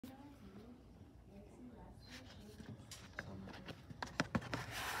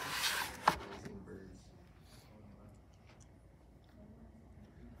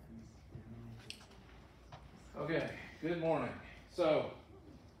Good morning. So,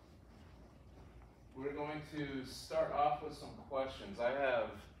 we're going to start off with some questions. I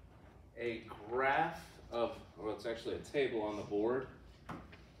have a graph of, well, it's actually a table on the board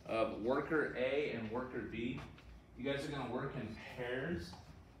of worker A and worker B. You guys are going to work in pairs,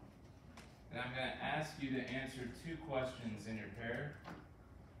 and I'm going to ask you to answer two questions in your pair,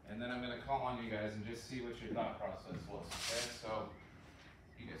 and then I'm going to call on you guys and just see what your thought process was. Okay, so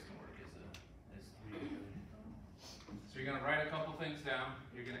you guys can work as three. So you're going to write a couple things down.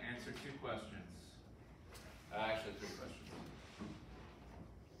 You're going to answer two questions. Actually, three questions.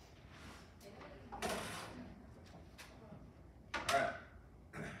 All right.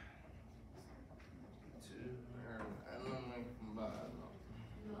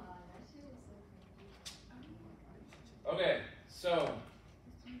 Okay, so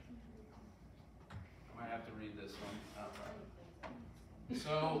I might have to read this one out loud.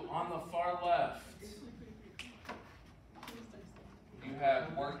 So on the far left, you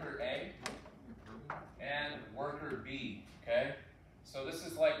have worker A and worker B, okay? So this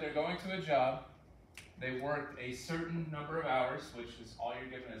is like they're going to a job. They work a certain number of hours, which is all you're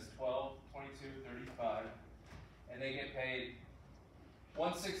given is 12, 22, 35, and they get paid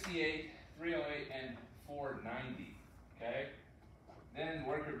 $168, $308, and $490, okay? Then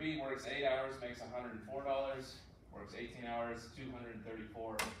worker B works 8 hours, makes $104, works 18 hours,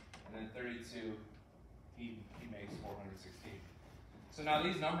 $234, and then 32, he makes $416. So now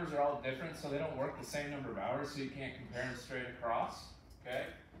these numbers are all different, so they don't work the same number of hours, so you can't compare them straight across, okay?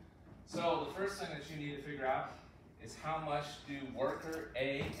 So the first thing that you need to figure out is how much do worker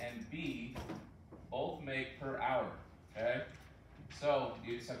A and B both make per hour, okay? So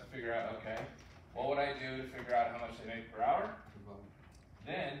you just have to figure out, okay, what would I do to figure out how much they make per hour?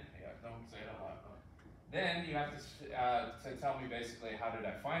 Then, don't say it out loud. Then you have to tell me basically how did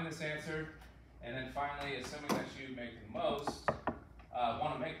I find this answer, and then finally, assuming that you make the most,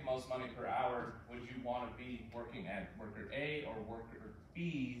 want to make the most money per hour, would you want to be working at worker A or worker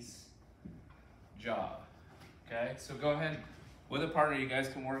B's job? Okay, so go ahead with a partner. You guys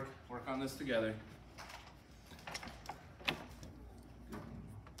can work on this together.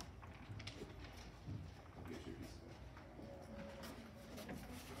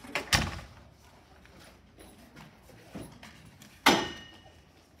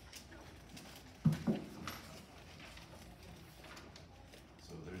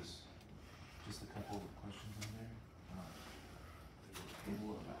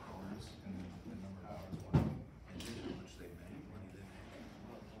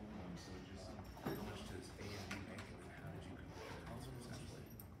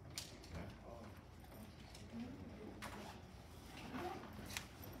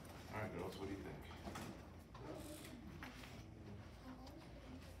 What do you think?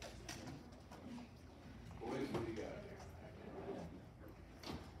 Boys, what do you got here?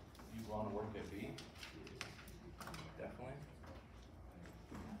 You want to work at B? Definitely.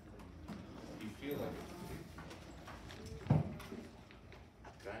 You feel like it?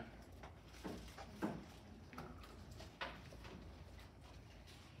 Okay.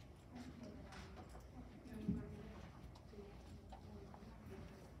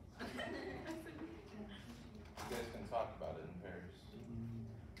 You guys can talk about it in pairs.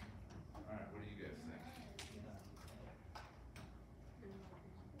 All right, what do you guys think?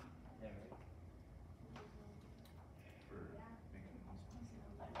 For making the most money?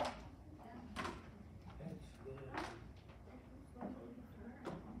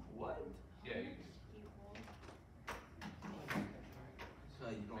 What? Yeah, you can. So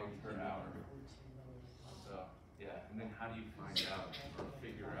you make per hour. So, yeah, and then how do you find out or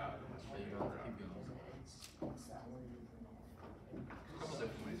figure out how much you make per hour? A couple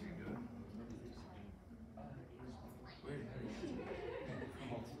different ways you can do it.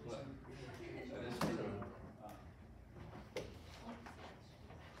 Multiply. That is true.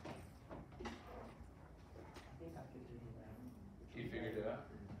 You figured it out?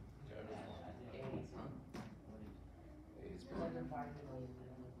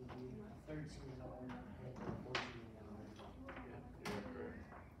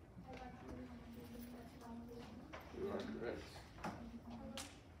 You are correct.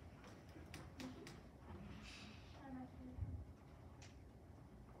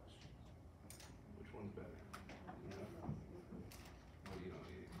 Which one's better? You know? Well, you don't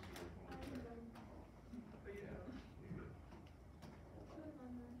need it because you work one better. But yeah, you're good.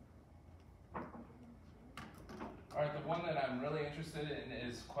 All right, the one that I'm really interested in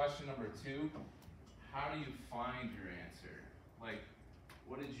is question number 2. How do you find your answer? Like,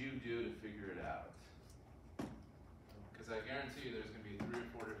 what did you do to figure it out? Because I guarantee you there's going to be 3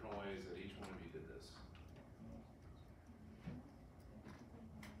 or 4 different ways that each one of you did this.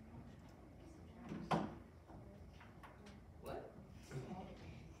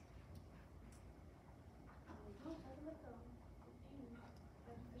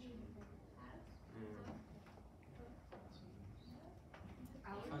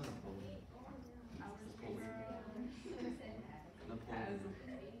 Oh my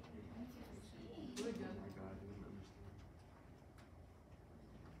god, I didn't understand.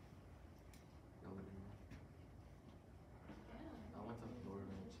 Y'all let me know. I went to Florida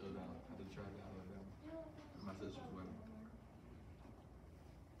and chilled out. Had to try to Alabama. And my sisters went.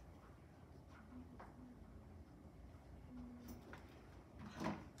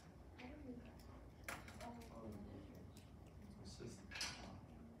 It's just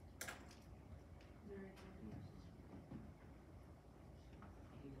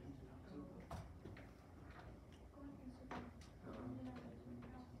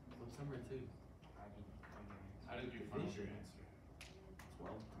September 2. How did you find your answer?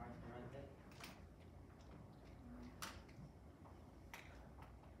 12.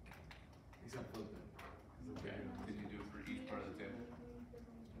 He's got flip it. Okay. Did you do it for each part of the table?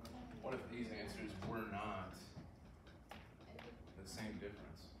 What if these answers were not the same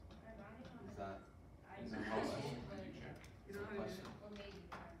difference? Is that Is there no question? Did you check? is that a question?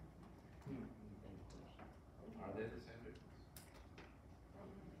 Are they the same difference?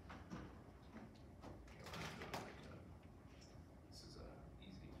 This is a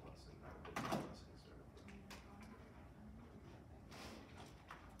easy lesson, not a big lesson, sir.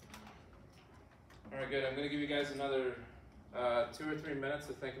 All right, good. I'm going to give you guys another 2 or 3 minutes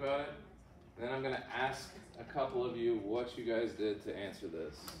to think about it. And then I'm going to ask a couple of you what you guys did to answer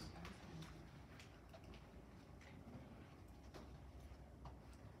this.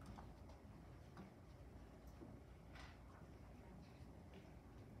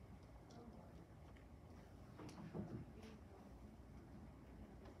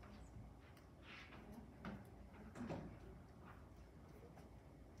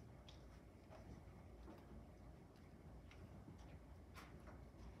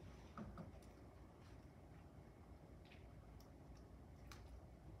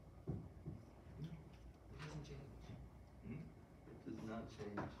 It doesn't change. Hmm? It does not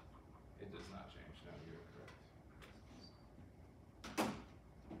change. It does not change. No, you're correct.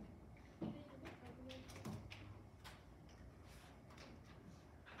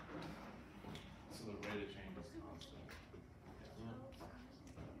 So the rate of change is constant. Yeah.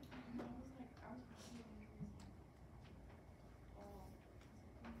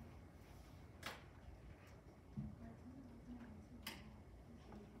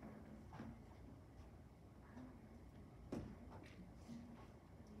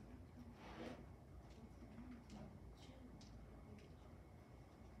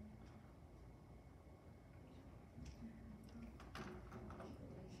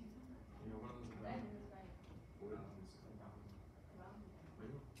 You know, one of those about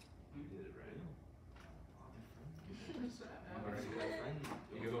Really? You did it right. Oh, they're friends. Alright. They're friends.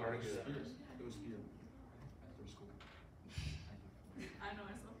 You go argue that. It was Spear. After school. I know,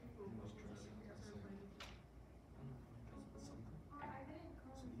 I saw people. He was dressing the same. I don't know. That's something.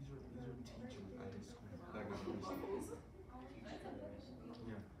 So these are teachers at his school that got arrested.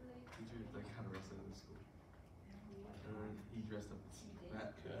 Yeah. Teachers that got arrested at the school. And then he dressed up as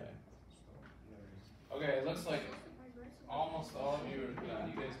that. Okay. Okay, it looks like almost all of you are done.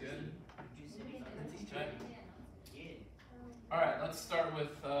 You guys good? Okay. All right, let's start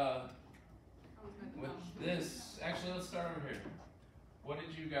with this. Actually, let's start over here. What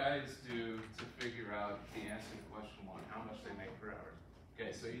did you guys do to figure out the answer to question 1? How much they make per hour?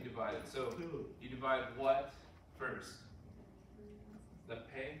 Okay, so you divide it. So you divide what first? The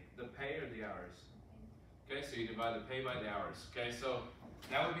pay or the hours? Okay, so you divide the pay by the hours. Okay, so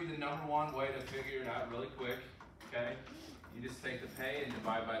that would be the number one way to figure it out really quick. Okay, you just take the pay and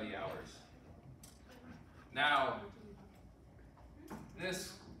divide by the hours. Now,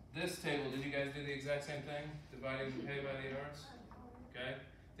 this table, did you guys do the exact same thing? Dividing the pay by the hours? Okay.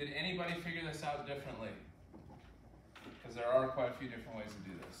 Did anybody figure this out differently? Because there are quite a few different ways to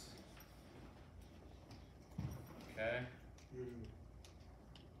do this. Okay.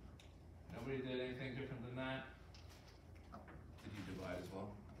 Nobody did anything different than that? Did you divide as well?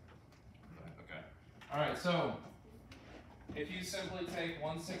 Okay. All right, so if you simply take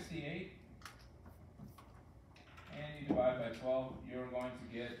 168 and you divide by 12, you're going to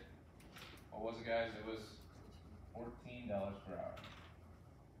get, what was it, guys? It was $14 per hour.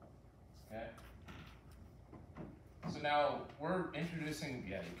 Okay? So now we're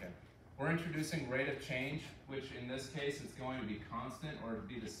introducing, we're introducing rate of change, which in this case it's going to be constant or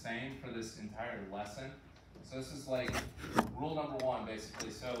be the same for this entire lesson. So this is like rule number 1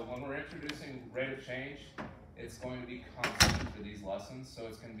 basically. So when we're introducing rate of change, it's going to be constant for these lessons. So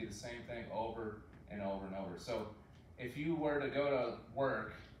it's going to be the same thing over and over and over. So if you were to go to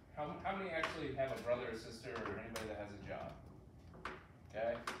work, how many actually have a brother or sister or anybody that has a job?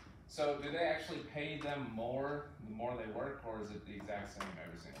 Okay? So do they actually pay them more the more they work, or is it the exact same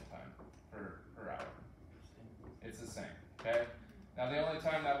every single time per hour? It's the same, okay? Now the only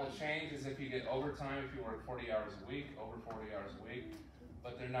time that will change is if you get overtime, if you work 40 hours a week, over 40 hours a week,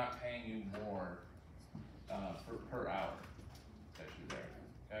 but they're not paying you more per hour that you're there,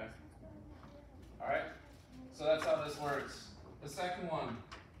 okay? All right, so that's how this works. The second one,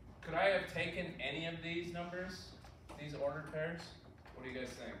 could I have taken any of these numbers, these ordered pairs? What do you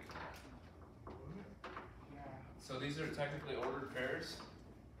guys think? So these are technically ordered pairs,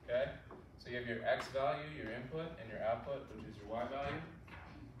 okay? So you have your X value, your input, and your output, which is your Y value,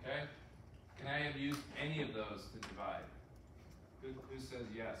 okay? Can I have used any of those to divide? Who says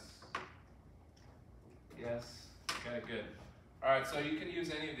yes? Yes, okay, good. All right, so you can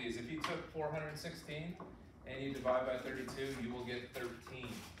use any of these. If you took 416 and you divide by 32, you will get 13,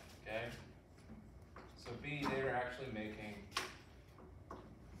 okay? So B, they're actually making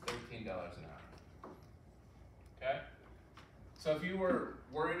 $13 an hour, okay? So if you were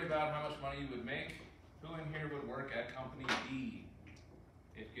worried about how much money you would make, who in here would work at company B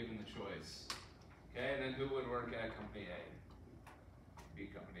if given the choice? Okay, and then who would work at company A? B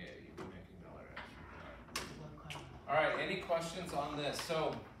company A, you'd be making $1 extra. All right, any questions on this?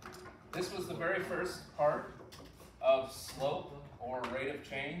 So this was the very first part of slope or rate of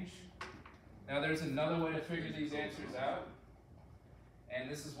change. Now there's another way to figure these answers out, and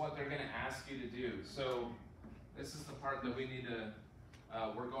this is what they're going to ask you to do. So this is the part that we need to,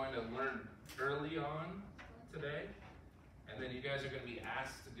 we're going to learn early on today, and then you guys are going to be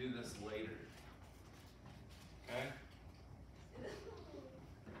asked to do this later. Okay?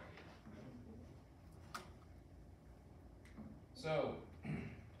 So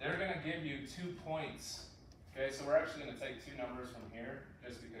they're going to give you 2 points. Okay, so we're actually going to take two numbers from here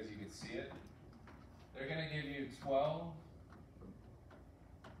just because you can see it. They're going to give you 12,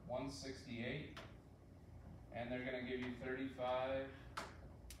 168, and they're going to give you 35,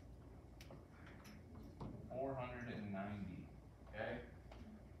 490. Okay?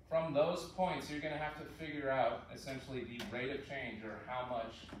 From those points, you're going to have to figure out essentially the rate of change, or how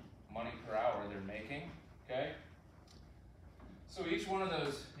much money per hour they're making. Okay? So each one of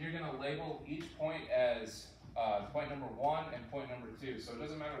those, you're going to label each point as point number 1 and point number 2. So it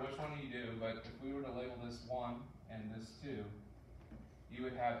doesn't matter which one you do, but if we were to label this 1 and this 2, you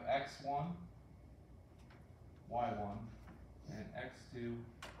would have x1, y1, and x2,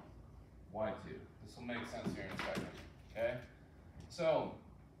 y2. This will make sense here in a second, okay? So,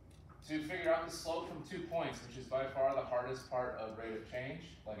 to figure out the slope from 2 points, which is by far the hardest part of rate of change,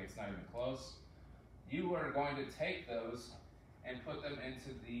 like it's not even close, you are going to take those and put them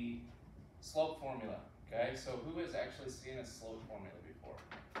into the slope formula, okay? So who has actually seen a slope formula before?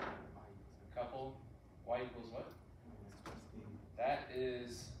 A couple? Y equals what? That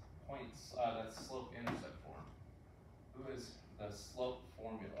is points, that's slope-intercept form. Who is the slope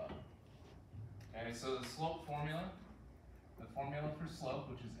formula? Okay, so the slope formula, the formula for slope,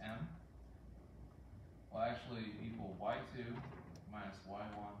 which is m, will actually equal y2 minus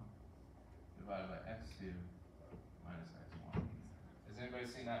y1 divided by x2 minus x1. Has anybody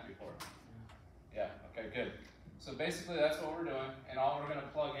seen that before? Yeah, okay, good. So basically that's what we're doing, and all we're going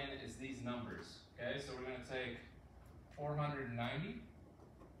to plug in is these numbers. Okay, so we're going to take 490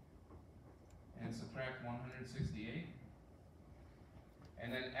 and subtract 168,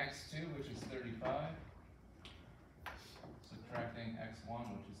 and then x2, which is 35, subtracting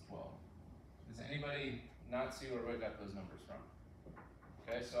x1, which is 12. Does anybody not see where we got those numbers from?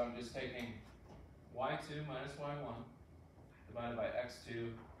 Okay, so I'm just taking y2 minus y1 divided by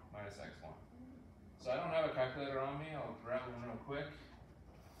x2 minus x1. So I don't have a calculator on me. I'll grab one real quick.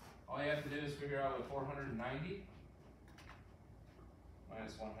 All you have to do is figure out what 490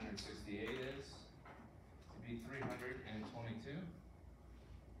 minus 168 is. To be 322.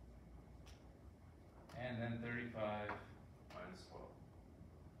 And then 35 minus 12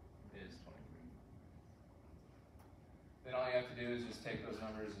 is 23. Then all you have to do is just take those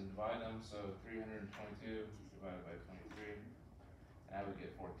numbers and divide them. So 322 divided by 23, and I would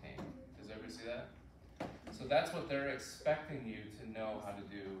get 14. Does everybody see that? So that's what they're expecting you to know how to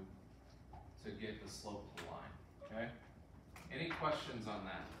do to get the slope of the line. Okay? Any questions on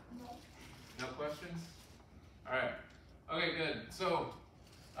that? No questions? All right. Okay, good. So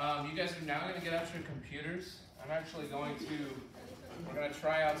you guys are now going to get out your computers. I'm actually going to, we're going to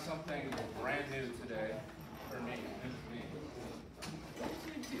try out something brand new today for me.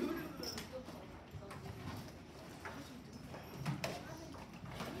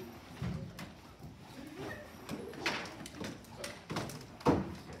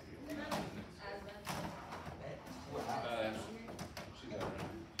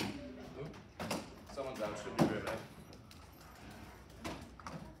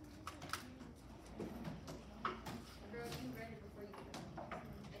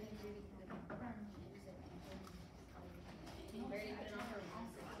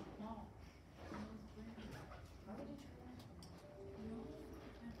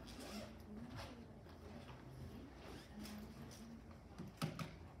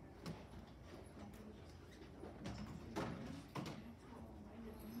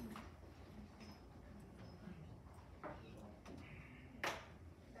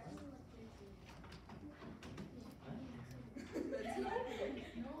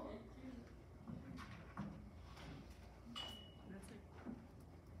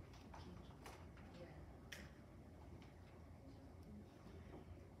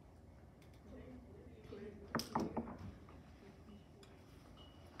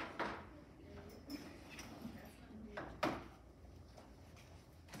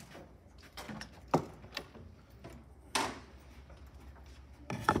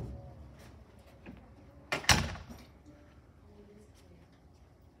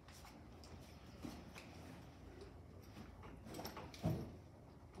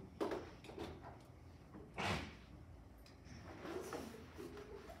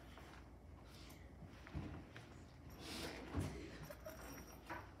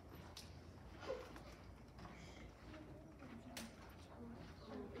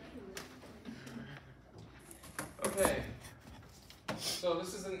 Okay, so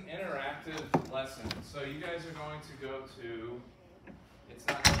this is an interactive lesson. So you guys are going to go to, it's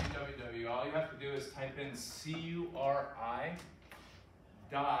not www, all you have to do is type in CURI.live.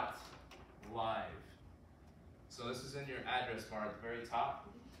 So this is in your address bar at the very top.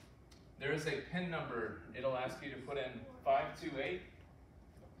 There is a PIN number. It'll ask you to put in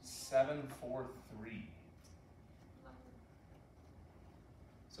 528743.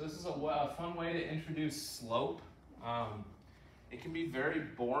 So this is a fun way to introduce slope. It can be very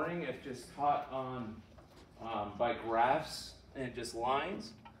boring if just taught on by graphs and just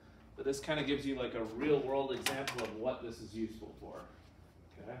lines, but this kind of gives you like a real world example of what this is useful for.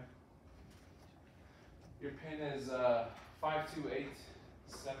 Okay. Your PIN is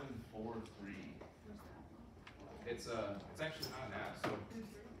 528743. It's actually not an app, so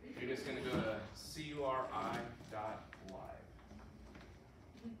you're just going to go to CURI.live.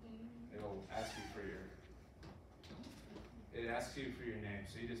 It'll ask you for your name,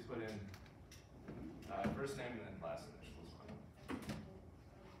 so you just put in first name and then last initials.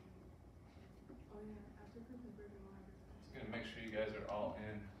 Just going to make sure you guys are all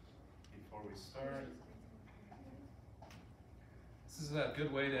in before we start. This is a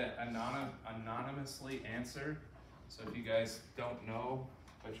good way to anonymously answer. So if you guys don't know,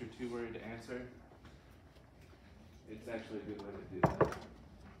 but you're too worried to answer, it's actually a good way to do that.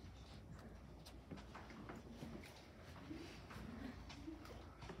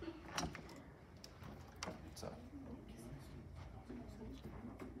 What's up?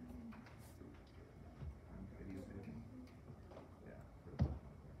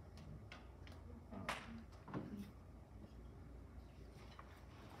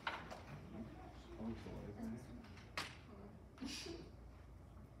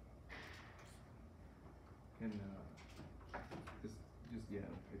 And just yeah,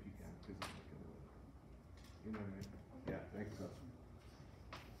 if you can, because it's like you know what I mean? Yeah, thanks. So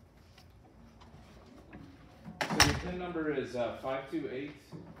your PIN number is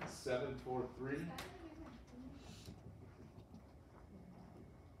 528743.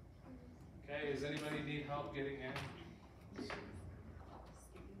 Okay, does anybody need help getting in?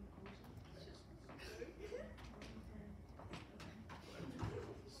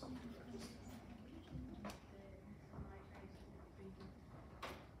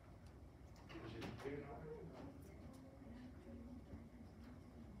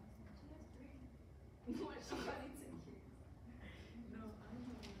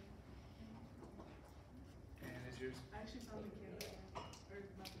 I actually found the camera. Or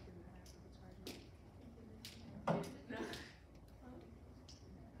not the camera, I have to charge it.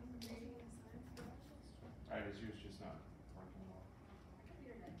 Alright, is yours just not working well?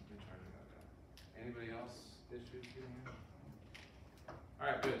 You're charging, okay. Anybody else issues getting in?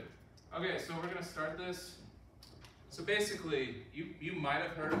 Alright, good. Okay, so we're gonna start this. So basically, you might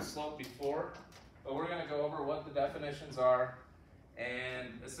have heard of slope before, but we're gonna go over what the definitions are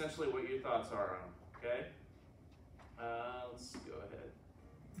and essentially what your thoughts are on them, okay? Let's go ahead.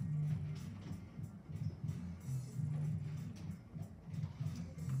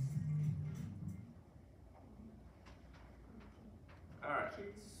 All right.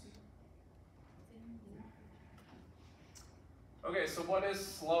 Okay, so what is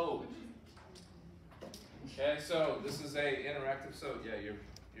slope? Okay, so this is a interactive. So yeah,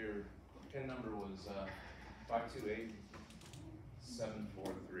 your PIN number was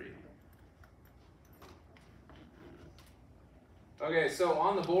 528743. Okay, so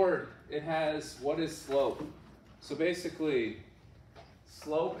on the board, it has what is slope. So basically,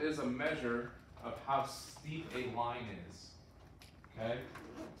 slope is a measure of how steep a line is. Okay?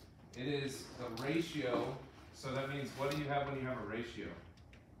 It is the ratio. So that means, what do you have when you have a ratio?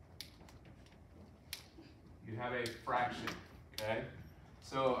 You have a fraction. Okay?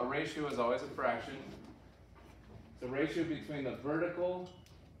 So a ratio is always a fraction. It's a ratio between the vertical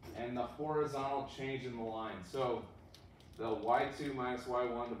and the horizontal change in the line. So the y2 minus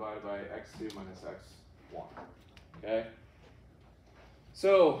y1 divided by x2 minus x1, okay?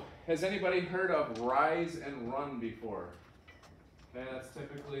 So, has anybody heard of rise and run before? Okay, that's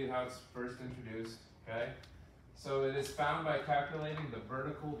typically how it's first introduced, okay? So it is found by calculating the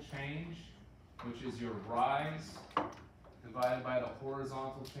vertical change, which is your rise, divided by the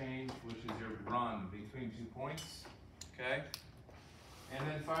horizontal change, which is your run between 2 points, okay? And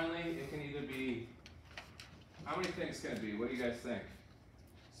then finally, it can either be, how many things can it be? What do you guys think?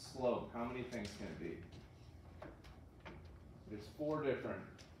 Slope, how many things can it be? There's 4 different.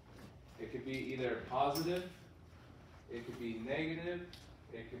 It could be either positive, it could be negative,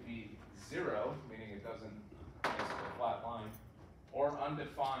 it could be 0, meaning it doesn't, it's a flat line, or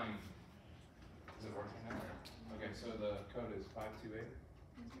undefined. Is it working now? Okay, so the code is 528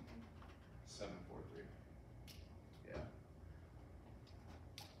 743. Yeah.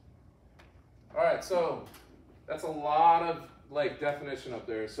 All right, so that's a lot of like definition up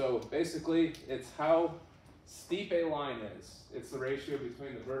there. So basically, it's how steep a line is. It's the ratio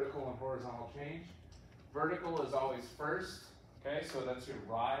between the vertical and horizontal change. Vertical is always first, okay? So that's your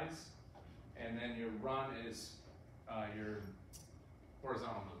rise, and then your run is your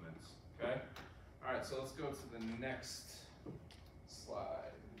horizontal movements, okay? All right, so let's go to the next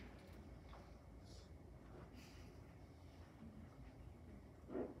slide.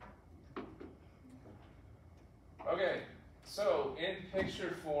 Okay, so in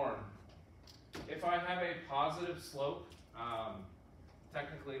picture form, if I have a positive slope,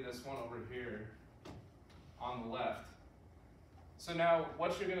 technically this one over here on the left. So now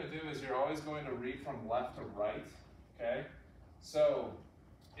what you're going to do is you're always going to read from left to right, okay? So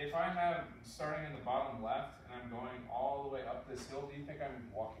if I have starting in the bottom left and I'm going all the way up this hill, do you think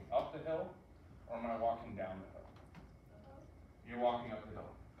I'm walking up the hill or am I walking down the hill? You're walking up the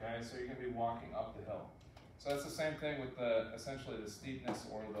hill, okay? So you're going to be walking up the hill. So that's the same thing with essentially the steepness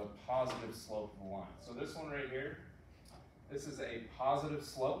or the positive slope of the line. So this one right here, this is a positive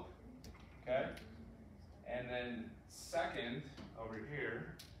slope, okay? And then second, over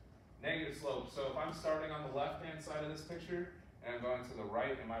here, negative slope. So if I'm starting on the left-hand side of this picture and I'm going to the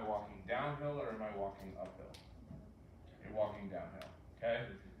right, am I walking downhill or am I walking uphill? You're walking downhill, okay?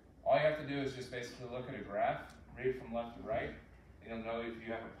 All you have to do is just basically look at a graph, read from left to right. You'll know if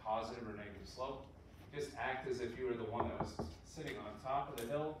you have a positive or negative slope. Just act as if you were the one that was sitting on top of the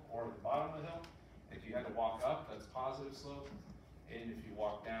hill or at the bottom of the hill. If you had to walk up, that's positive slope. And if you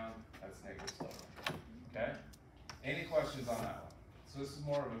walk down, that's negative slope. Okay? Any questions on that one? So this is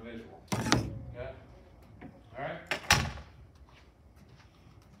more of a visual. Okay? All right?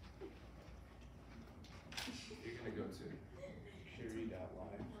 You're going to go to Curie.live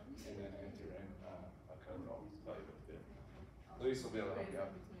and then enter in a code. I'll tell you what to do. Luis will be able to help you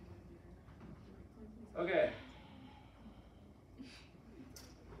out. Okay.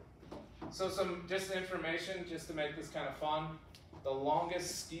 So some just information, just to make this kind of fun. The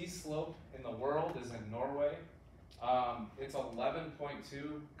longest ski slope in the world is in Norway. It's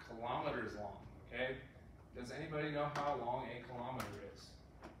 11.2 kilometers long, okay? Does anybody know how long a kilometer is?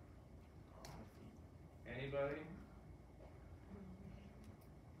 Anybody?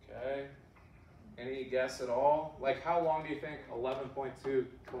 Okay. Any guess at all? Like how long do you think 11.2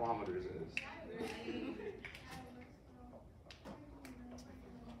 kilometers is?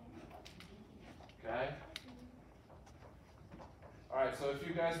 Okay. All right, so if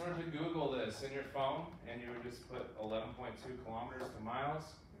you guys were to Google this in your phone and you would just put 11.2 kilometers to miles,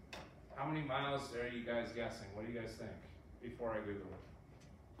 how many miles are you guys guessing? What do you guys think before I Google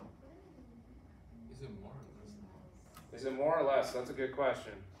it? Is it more or less than that? Is it more or less? That's a good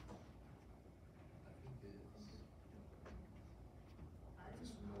question.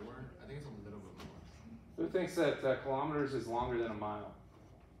 It's more. I think it's a little bit more. Who thinks that kilometers is longer than a mile?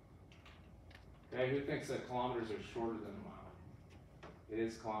 Okay, who thinks that kilometers are shorter than a mile? It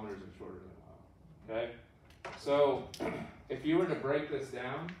is kilometers are shorter than a mile. Okay, so if you were to break this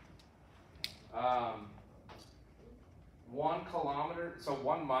down, 1 kilometer, so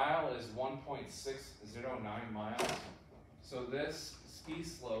 1 mile is 1.609 miles. So this ski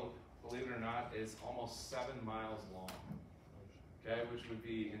slope, believe it or not, is almost 7 miles long. Okay, which would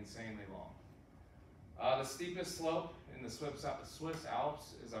be insanely long. The steepest slope in the Swiss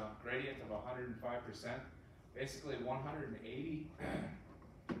Alps is a gradient of 105%, basically 180,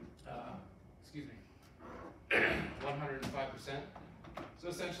 105%. So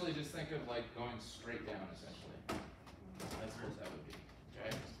essentially just think of like going straight down essentially. That's what that would be,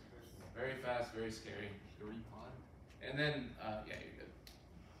 okay? Very fast, very scary. And then, yeah, you're good.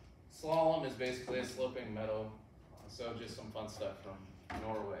 Slalom is basically a sloping meadow, so just some fun stuff from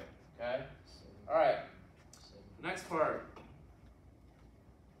Norway, okay? All right, next part.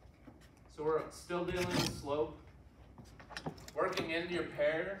 So we're still dealing with slope. Working into your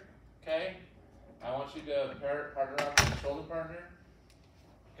pair, okay? I want you to partner up with a shoulder partner.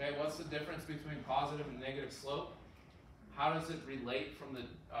 Okay, what's the difference between positive and negative slope? How does it relate from the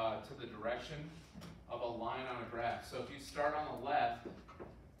to the direction of a line on a graph? So if you start on the left,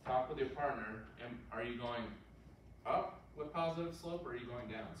 talk with your partner, and are you going up with positive slope or are you going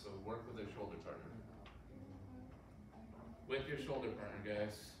down? So work with a shoulder partner. With your shoulder partner,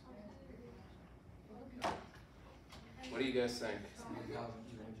 guys. What do you guys think?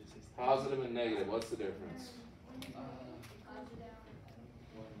 Positive and negative, what's the difference?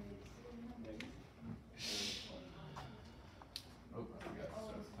 Oh, I forgot.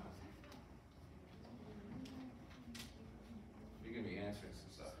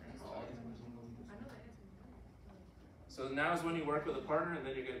 So now is when you work with a partner, and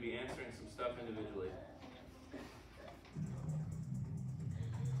then you're going to be answering some stuff individually.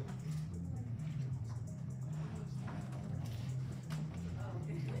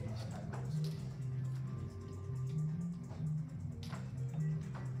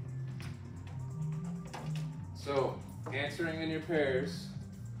 So, answering in your pairs,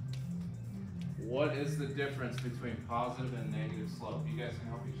 what is the difference between positive and negative slope? You guys can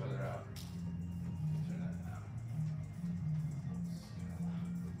help each other out. Turn that down.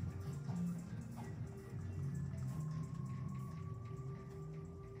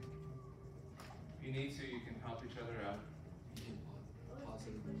 If you need to, you can help each other out.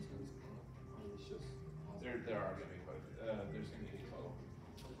 Positive means it's up, or it's just positive. There are going to be quite a few. There's going to be a total.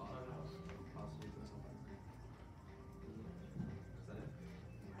 Positive is up. Is that it?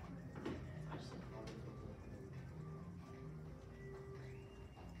 I just said positive.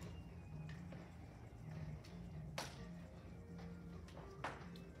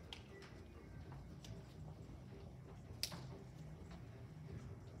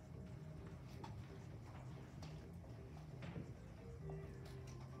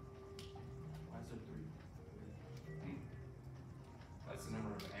 Why is there 3? That's the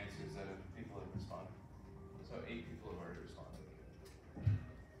number of answers that people have responded. So 8 people have already responded. It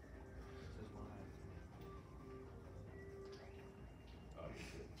says 1 half. Oh, you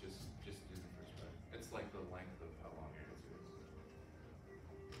should just do the first part. It's like the length of how long your answer is.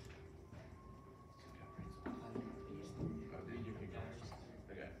 Oh, did you pick yours?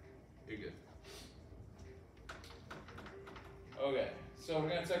 Okay, you're good. Okay, so we're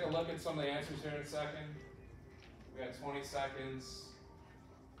gonna take a look at some of the answers here in a second. We got 20 seconds.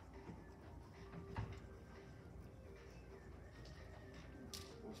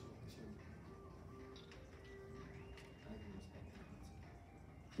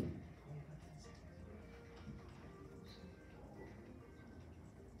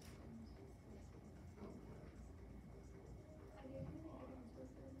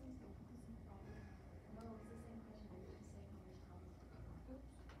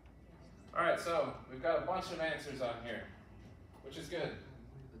 All right, so we've got a bunch of answers on here, which is good.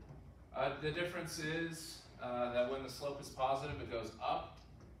 The difference is that when the slope is positive, it goes up,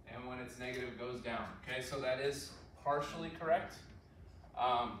 and when it's negative, it goes down. Okay, so that is partially correct.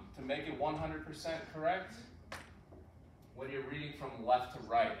 To make it 100% correct, when you're reading from left to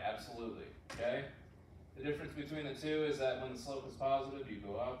right, absolutely. Okay. The difference between the two is that when the slope is positive, you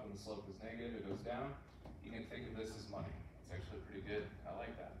go up. When the slope is negative, it goes down. You can think of this as money. It's actually pretty good. I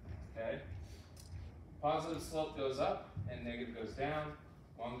like that. Okay. Positive slope goes up and negative goes down.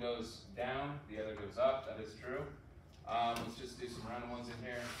 One goes down, the other goes up. That is true. Let's just do some random ones in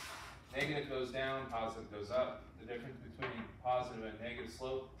here. Negative goes down, positive goes up. The difference between positive and negative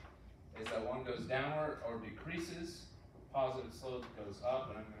slope is that one goes downward or decreases. Positive slope goes up,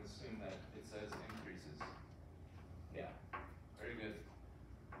 and I'm going to assume that it says increases. Yeah, very good.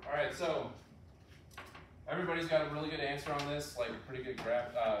 All right, so everybody's got a really good answer on this, like a pretty good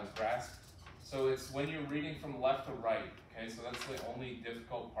grasp. So it's when you're reading from left to right, okay? So that's the only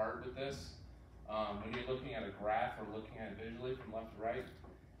difficult part with this. When you're looking at a graph or looking at it visually from left to right,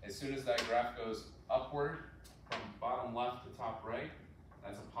 as soon as that graph goes upward from bottom left to top right,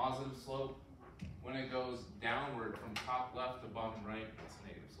 that's a positive slope. When it goes downward from top left to bottom right, it's a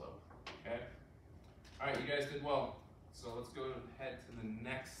negative slope, okay? All right, you guys did well. So let's go ahead to the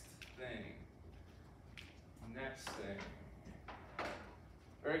next thing. Next thing.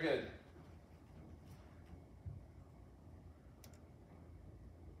 Very good.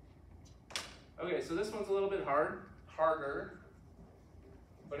 Okay, so this one's a little bit harder.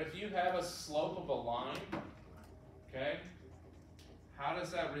 But if you have a slope of a line, okay, how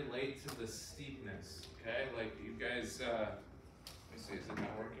does that relate to the steepness? Okay, like you guys, let me see, is it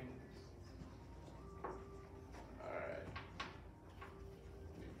not working? All right.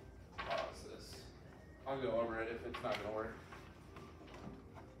 Pause this. I'll go over it if it's not gonna work.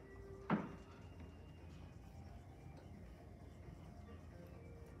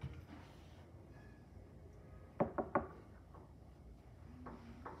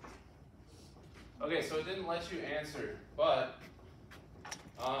 Okay, so it didn't let you answer, but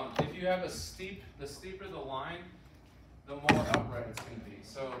if you have the steeper the line, the more upright it's going to be.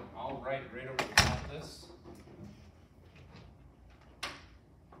 So I'll write right over the top of this.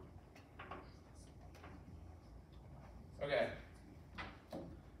 Okay.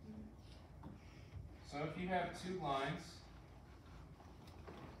 So if you have two lines,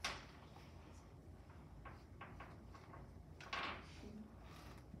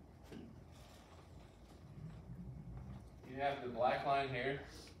 you have the black line here,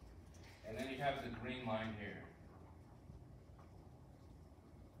 and then you have the green line here.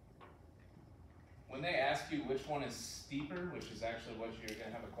 when they ask you which one is steeper, which is actually what you're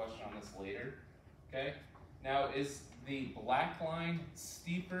gonna have a question on this later, okay? Now, is the black line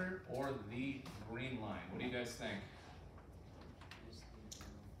steeper or the green line? What do you guys think?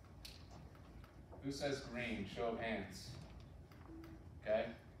 Who says green? Show of hands. Okay?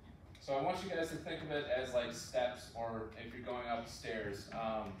 So I want you guys to think of it as like steps, or if you're going upstairs.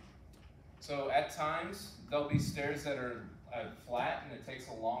 So at times, there'll be stairs that are flat and it takes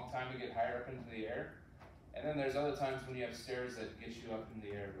a long time to get higher up into the air. And then there's other times when you have stairs that get you up in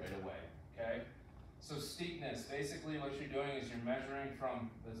the air right away. Okay? So steepness, basically what you're doing is you're measuring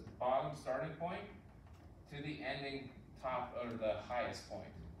from the bottom starting point to the ending top, or the highest point.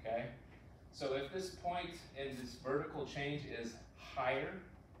 Okay? So if this point in this vertical change is higher,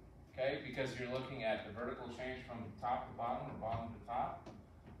 okay, because you're looking at the vertical change from top to bottom or bottom to top,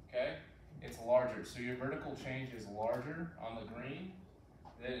 okay, it's larger. So your vertical change is larger on the green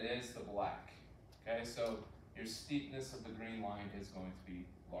than it is the black, okay? So your steepness of the green line is going to be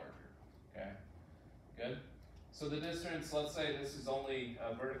larger, okay? Good? So the distance, let's say this is only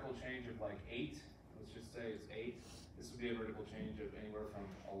a vertical change of like 8. Let's just say it's 8. This would be a vertical change of anywhere from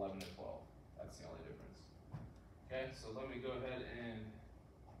 11 to 12. That's the only difference. Okay, so let me go ahead and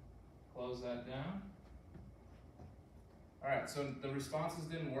close that down. All right, so the responses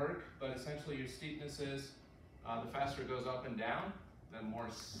didn't work, but essentially your steepness is, the faster it goes up and down, the more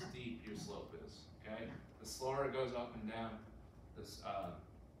steep your slope is, okay? The slower it goes up and down, the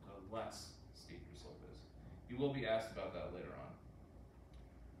less steep your slope is. You will be asked about that later on.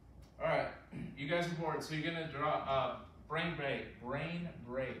 All right, you guys are bored, so you're gonna draw brain break,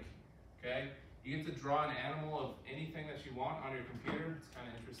 okay? You get to draw an animal of anything that you want on your computer. It's kind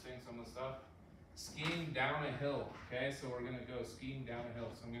of interesting, some of the stuff. Skiing down a hill, okay? So we're gonna go skiing down a hill.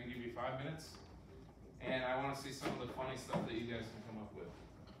 So I'm gonna give you 5 minutes, and I wanna see some of the funny stuff that you guys can come up with.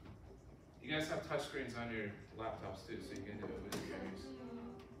 You guys have touchscreens on your laptops too, so you can do it with your fingers.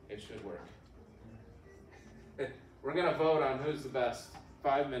 It should work. We're gonna vote on who's the best.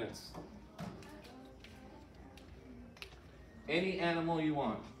 5 minutes. Any animal you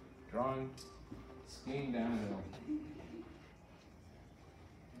want. Drawing, skiing down a hill.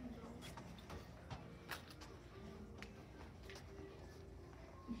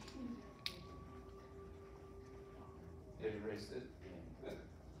 Yeah, you erased it?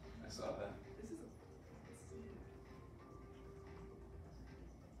 I saw that.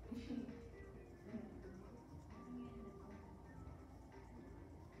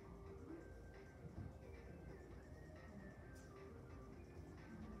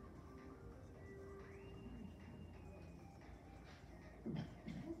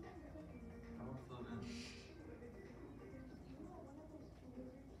 How about float in?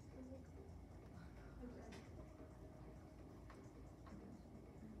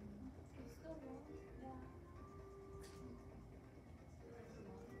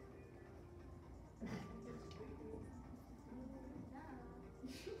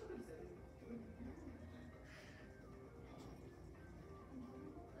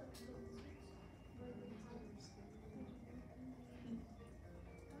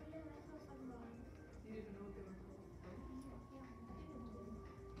 You didn't know what they were called.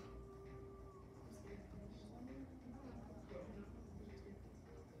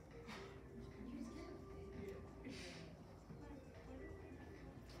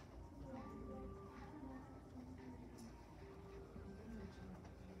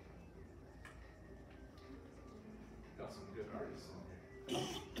 Got some good artists in here.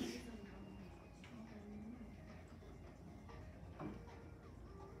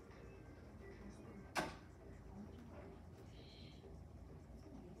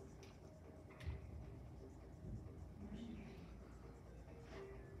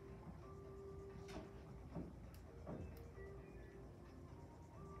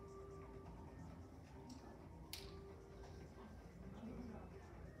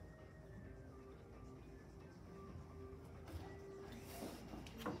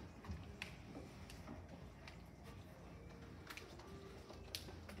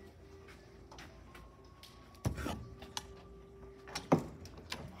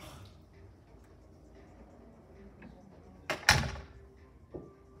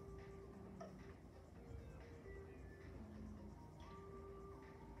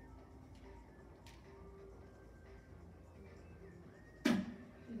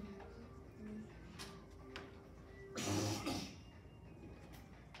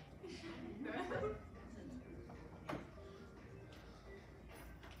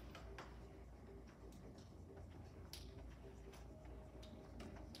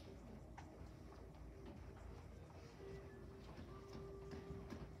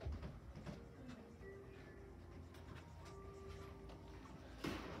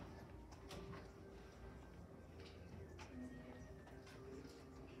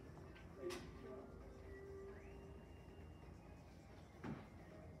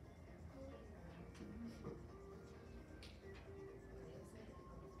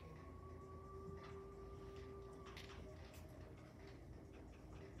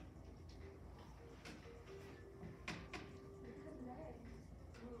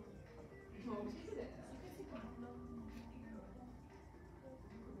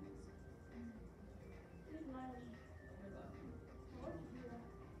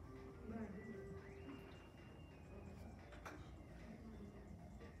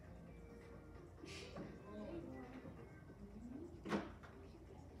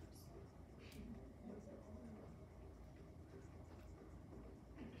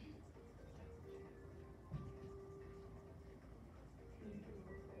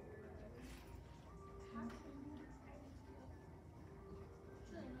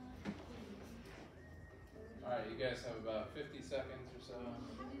 guys have about 50 seconds or so.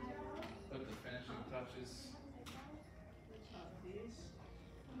 Put the finishing touches.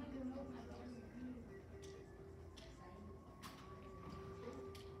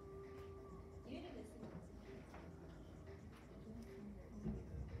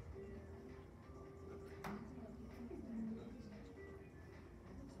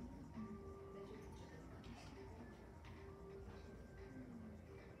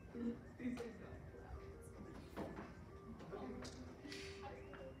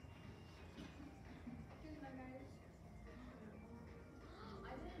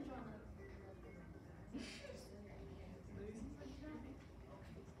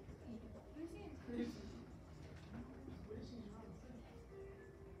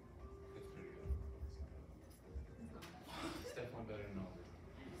 It's definitely better than over.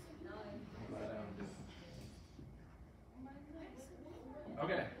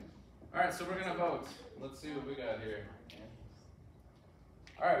 Okay. Alright, so we're gonna vote. Let's see what we got here.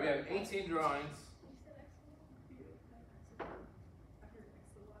 Alright, we have 18 drawings.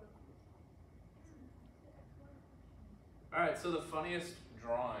 Alright, so the funniest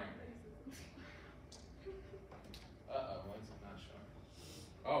drawing. Uh-oh, why is it not showing?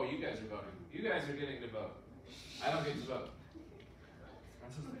 Oh, you guys are voting. You guys are getting to vote. I don't get to vote.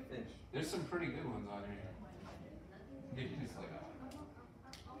 I'm supposed to finish. There's some pretty good ones on here. You can just like,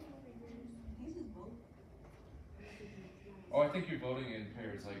 oh, I think you're voting in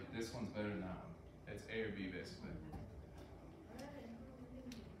pairs. Like, this one's better than that one. It's A or B, basically.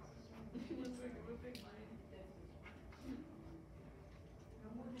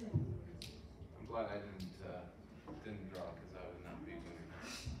 I'm glad I didn't draw because I would not be winning.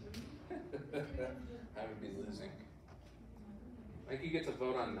 I would be losing. I think you get to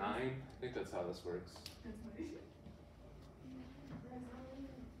vote on 9. I think that's how this works.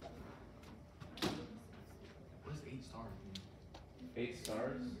 What does 8 stars mean? 8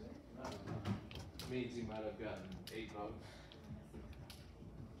 stars? Means you might have gotten 8 votes.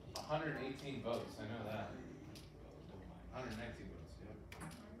 118 votes, I know that. 119 votes, yep.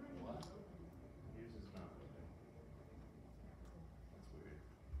 What? Yours is not voting. That's weird.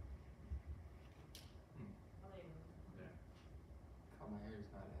 There. Oh, my hair is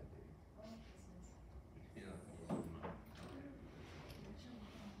not that big. Yeah.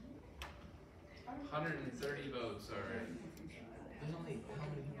 130 votes, alright. There's only how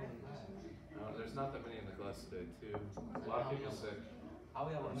many people in class? No, there's not that many in the class today, too. A lot of people sick. How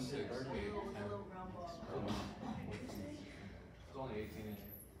we have 6, 8, 10. 130? There's only 18 in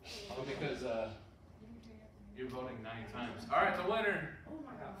here. Oh, because you're voting 9 times. Alright, the winner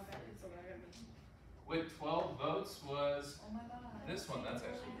with 12 votes was this one. That's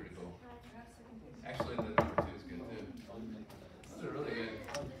actually pretty cool. Actually, the number 2 is good too. Those are really good.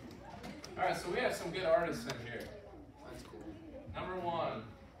 Alright, so we have some good artists in here. That's cool. Number 1.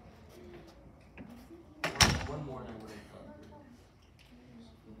 One more and I would have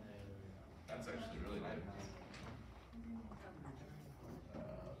That's actually really good.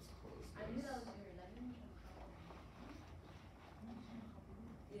 Let's close this.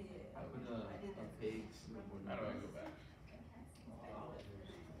 I put a fake snowboard. How do I go back?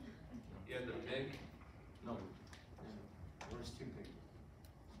 You had the big? No. Where's 2 big?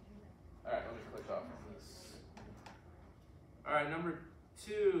 Alright, let me click off on this. Alright, number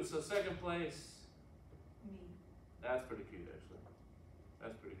 2, so second place. That's pretty cute, actually.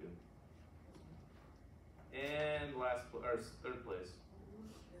 That's pretty good. And third place.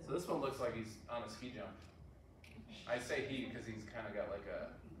 So this one looks like he's on a ski jump. I say he because he's kind of got like a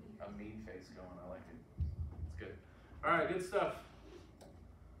mean face going. I like it. It's good. Alright, good stuff.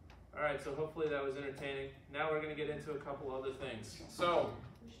 Alright, so hopefully that was entertaining. Now we're going to get into a couple other things. So,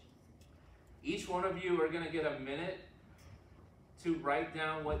 each one of you are going to get a minute to write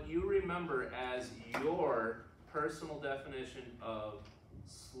down what you remember as your personal definition of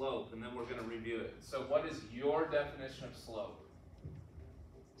slope, and then we're going to review it. So what is your definition of slope?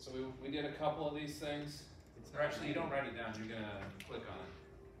 So we did a couple of these things. Or actually, you don't write it down, you're going to click on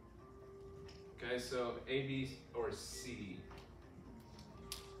it. Okay, so A, B, or C.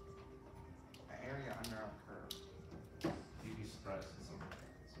 An area under a curve. You'd be surprised at some.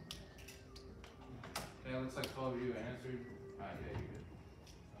 Okay, looks like 12 of you answered. Yeah, you're good.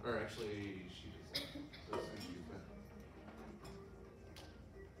 Or actually, she just so it's gonna be good.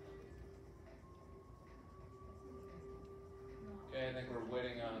 Okay, I think we're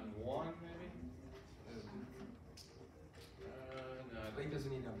waiting on 1, maybe? No, I He think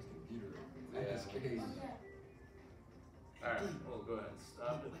doesn't even have his computer. Yeah. That's crazy. Alright, we'll go ahead and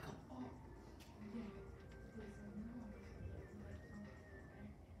stop it.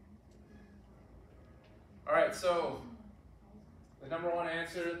 All right, so the number one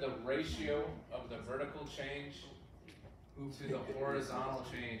answer, the ratio of the vertical change to the horizontal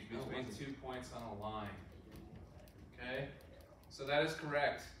change between 2 points on a line. Okay, so that is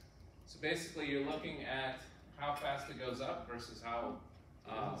correct. So basically you're looking at how fast it goes up versus how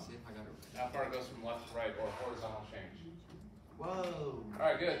far it goes from left to right, or horizontal change. Whoa. All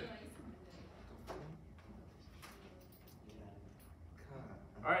right, good.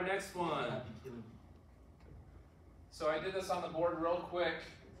 All right, next one. So I did this on the board real quick.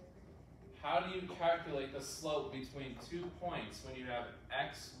 How do you calculate the slope between 2 points when you have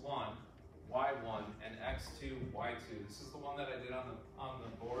x1, y1, and x2, y2? This is the one that I did on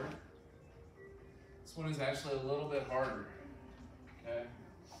the board. This one is actually a little bit harder. Okay,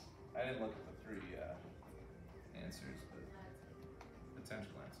 I didn't look at the three answers, but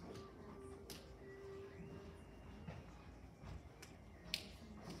potential answers.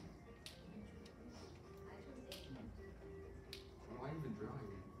 Why even drawing?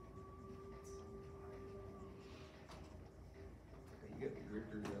 You get the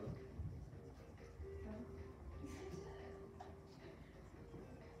gripper yellow.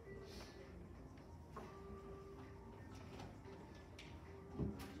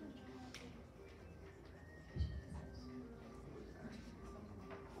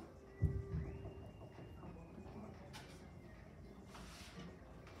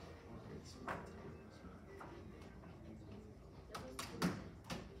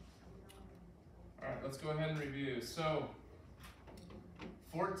 Let's go ahead and review. So,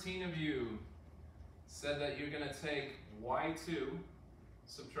 14 of you said that you're going to take y2,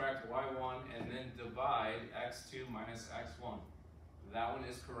 subtract y1, and then divide x2 minus x1. That one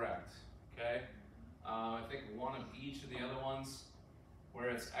is correct, okay? I think one of each of the other ones, where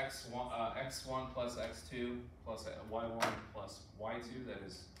it's x1 plus x2 plus y1 plus y2, that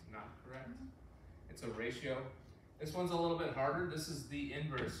is not correct. It's a ratio. This one's a little bit harder. This is the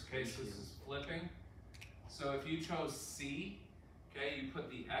inverse, okay? So this is flipping. So if you chose C, okay, you put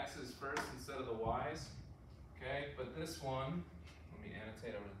the x's first instead of the y's, okay? But this one, let me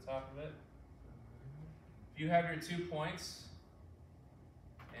annotate over the top of it. If you have your 2 points,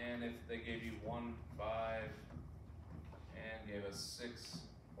 and if they gave you 1, 5, and gave us 6,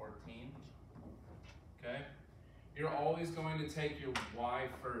 14, okay? You're always going to take your y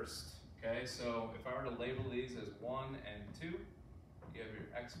first, okay? So if I were to label these as 1 and 2, you have your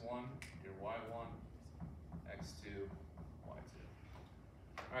x1, your y1, x2, y2.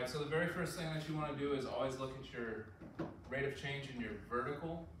 All right, so the very first thing that you want to do is always look at your rate of change in your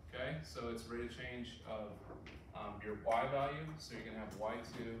vertical, okay? So it's rate of change of your y value. So you're going to have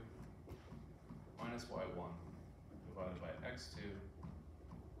y2 minus y1 divided by x2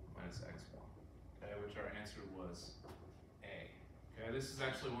 minus x1, okay? Which our answer was A. Okay, this is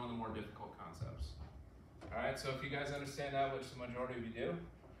actually one of the more difficult concepts. All right, so if you guys understand that, which the majority of you do,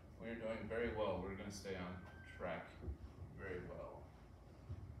 we're doing very well. We're going to stay on track very well.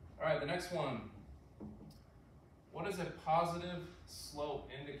 All right, the next one. What does a positive slope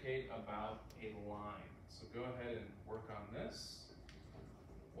indicate about a line? So go ahead and work on this.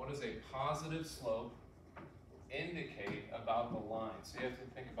 What does a positive slope indicate about the line? So you have to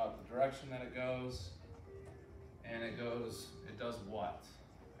think about the direction that it goes, and it does what,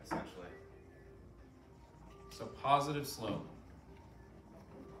 essentially? So positive slope.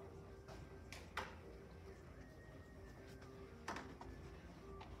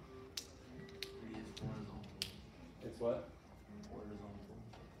 It's what? Horizontal.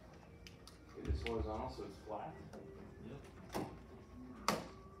 It is horizontal, so it's flat. Yep.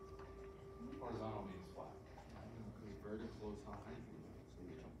 Horizontal means flat. Because vertical is how high you go. So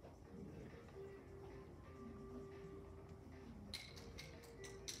you jump.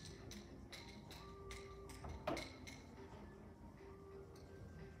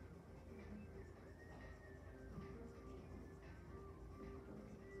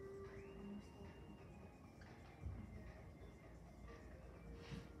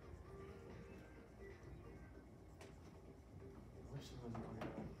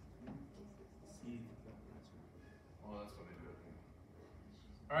 Well, that's what I do.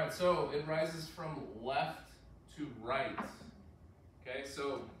 All right, so it rises from left to right. Okay,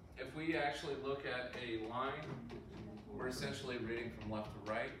 so if we actually look at a line, we're essentially reading from left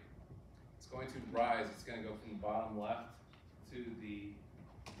to right. It's going to rise. It's going to go from the bottom left to the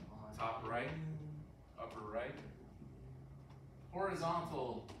top right, upper right.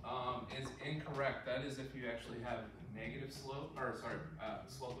 Horizontal is incorrect. That is if you actually have negative slope, or sorry,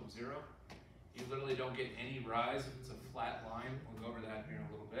 slope of 0. You literally don't get any rise if it's a flat line. We'll go over that here in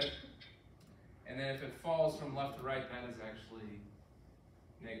a little bit. And then if it falls from left to right, that is actually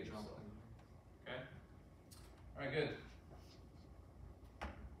negative slope. Okay? All right, good.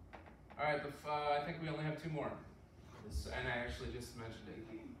 All right, I think we only have two more. And I actually just mentioned it.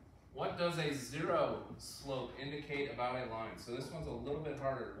 What does a zero slope indicate about a line? So this one's a little bit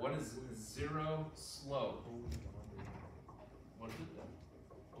harder. What is zero slope? What is it?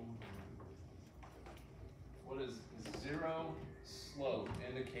 What does zero slope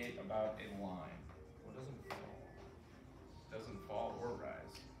indicate about a line? What doesn't fall? Doesn't fall or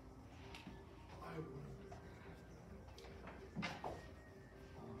rise.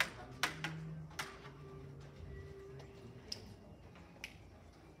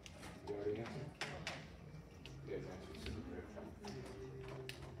 You already answered? You guys answered super quick.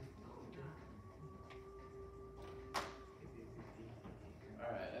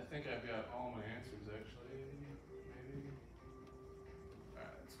 Alright, I think I've got all my answers actually. Maybe.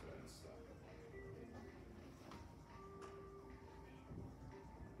 Alright, let's go ahead and stop.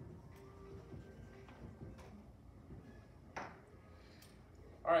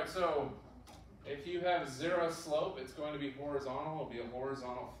 Alright, so if you have zero slope, it's going to be horizontal. It'll be a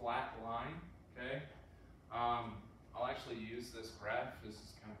horizontal flat line. Okay. I'll actually use this graph. This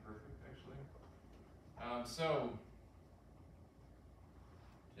is kind of perfect, actually. So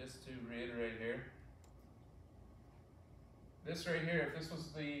just to reiterate here, this right here, if this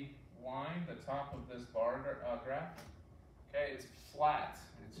was the line, the top of this bar graph, okay, it's flat.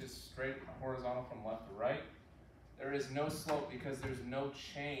 It's just straight horizontal from left to right. There is no slope because there's no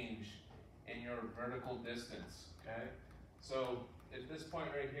change in your vertical distance, okay? So at this point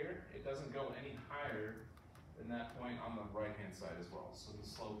right here, it doesn't go any higher than that point on the right-hand side as well. So the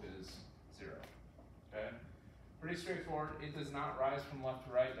slope is 0, okay? Pretty straightforward. It does not rise from left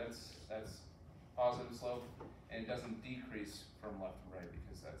to right. That's positive slope. And it doesn't decrease from left to right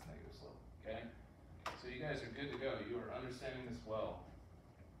because that's negative slope, okay? So you guys are good to go. You are understanding this well.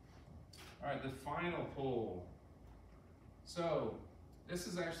 All right, the final pull. So this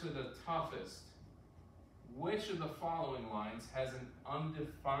is actually the toughest. Which of the following lines has an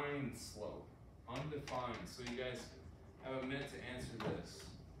undefined slope? Undefined. So you guys have a minute to answer this.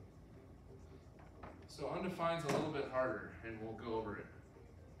 So undefined's a little bit harder, and we'll go over it.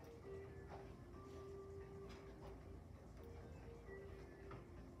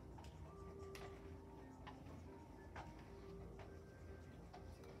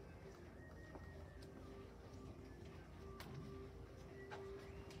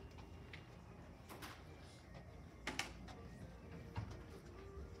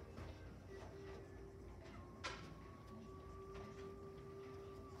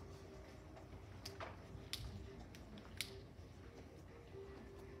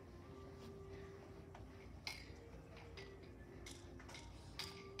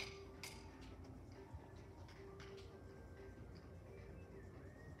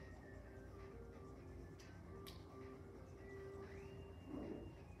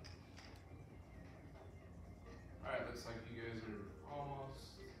 Looks like you guys are almost,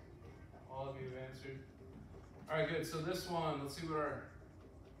 all of you have answered. All right, good. So this one, let's see what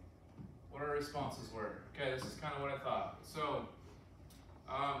our responses were. Okay, this is kind of what I thought. So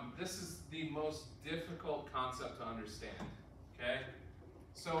this is the most difficult concept to understand. Okay,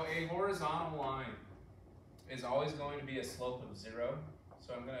 so a horizontal line is always going to be a slope of 0.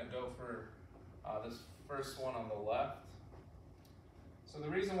 So I'm going to go for this first one on the left. So the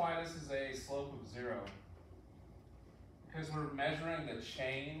reason why this is a slope of 0, because we're measuring the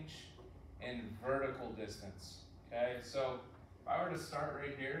change in vertical distance, okay? So if I were to start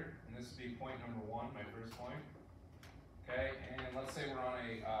right here, and this would be point number 1, my first point, okay? And let's say we're on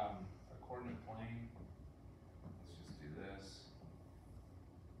a coordinate plane. Let's just do this,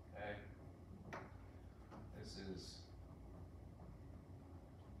 okay? This is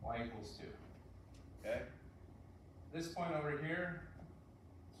y equals 2, okay? This point over here,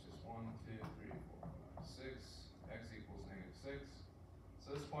 it's just 1, 2, 3, 4, 5, 6. X equals -6.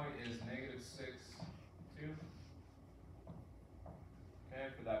 So this point is -6, 2. Okay,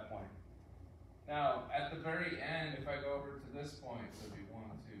 for that point. Now, at the very end, if I go over to this point, so it'd be 1,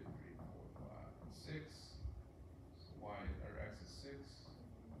 2, 3, 4, 5, 6. So y, or x is 6.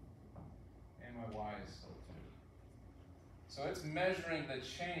 And my y is still 2. So it's measuring the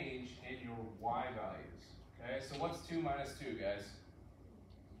change in your y values. Okay, so what's 2 minus 2, guys?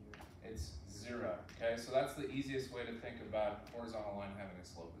 It's 0, okay? So that's the easiest way to think about a horizontal line having a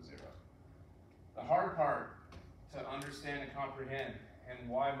slope of 0. The hard part to understand and comprehend, and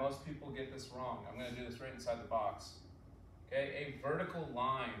why most people get this wrong, I'm going to do this right inside the box. Okay, a vertical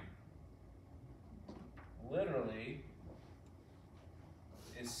line literally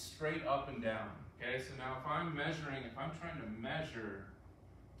is straight up and down. Okay, so now if I'm trying to measure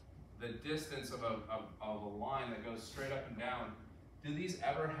the distance of a line that goes straight up and down, do these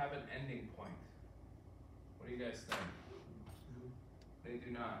ever have an ending point? What do you guys think? They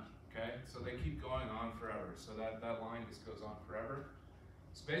do not, okay? So they keep going on forever. So that line just goes on forever.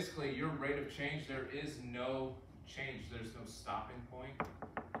 So basically your rate of change, there is no change. There's no stopping point,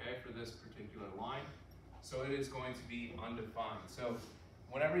 okay, for this particular line. So it is going to be undefined. So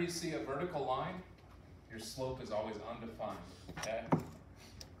whenever you see a vertical line, your slope is always undefined, okay?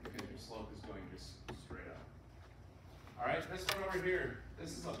 Because your slope is going just straight up. All right, this one over here,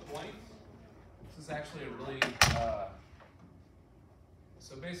 this is a point. This is actually a really,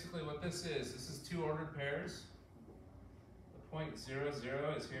 so basically what this is two ordered pairs. The point 0,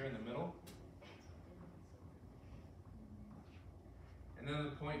 0 is here in the middle. And then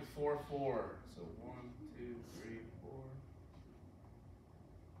the point 4, 4. So 1, 2, 3, 4.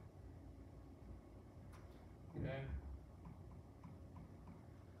 Okay.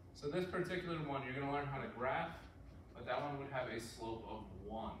 So this particular one, you're going to learn how to graph, but that one would have a slope of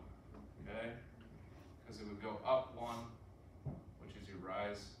 1. Okay? Because it would go up 1, which is your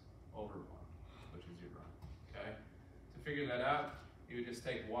rise, over 1, which is your run. Okay? To figure that out, you would just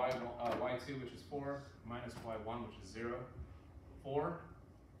take y2, which is 4, minus y1, which is 0. 4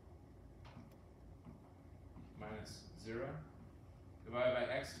 minus 0, divided by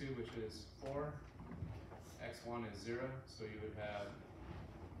x2, which is 4, x1 is 0, so you would have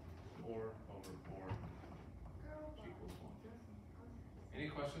 4 over 4, which equals 1. Any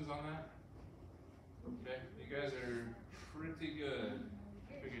questions on that? Okay, you guys are pretty good.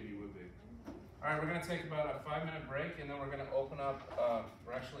 I figured you would be. All right, we're going to take about a 5-minute break, and then we're going to open up, I'm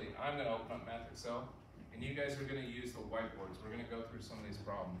going to open up Math Excel. And you guys are going to use the whiteboards. We're going to go through some of these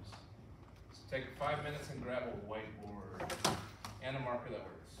problems. So take 5 minutes and grab a whiteboard and a marker that works.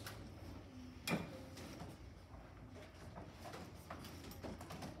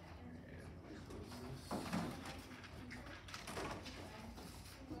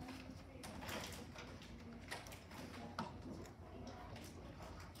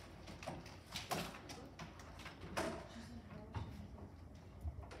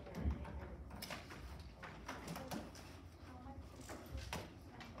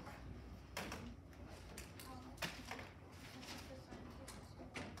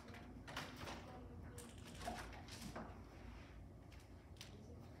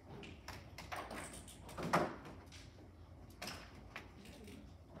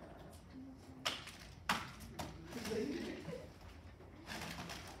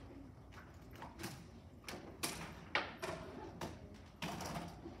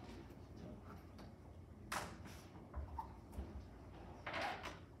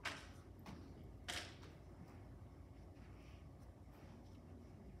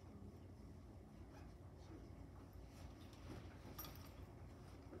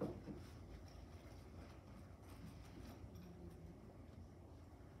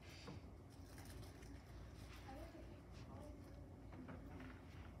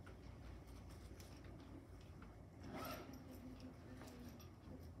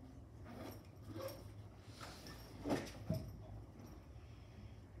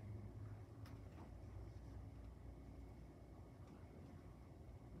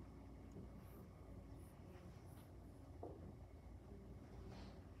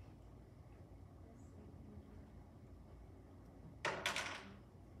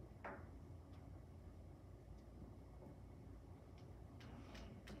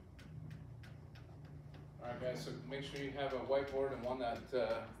 All right, guys, so make sure you have a whiteboard and one that,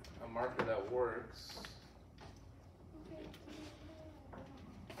 a marker that works.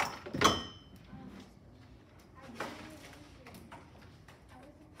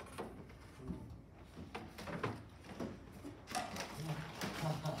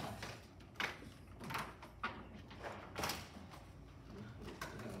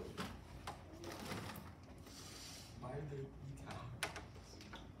 Why did they eat out?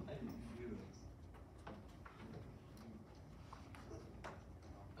 I didn't do this.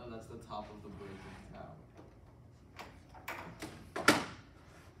 Oh, that's the top of the breaking towel.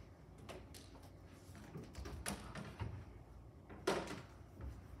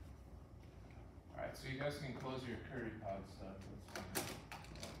 Alright, so you guys can close your curry pod stuff.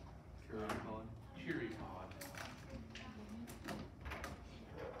 Curry pod. Curry pod.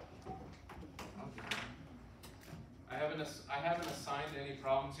 Okay. I haven't assigned any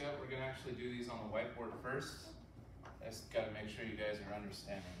problems yet. We're going to actually do these on the whiteboard first. I just got to make sure you guys are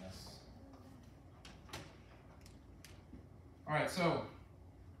understanding this. Alright, so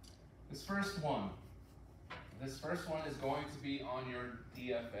this first one is going to be on your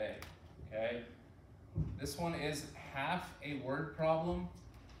DFA, okay? This one is half a word problem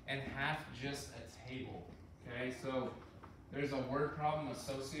and half just a table. Okay, so there's a word problem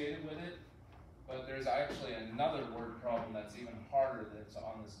associated with it, but there's actually another word problem that's even harder that's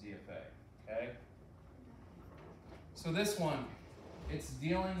on this DFA. Okay, so this one, it's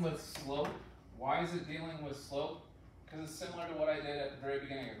dealing with slope. Why is it dealing with slope? Because it's similar to what I did at the very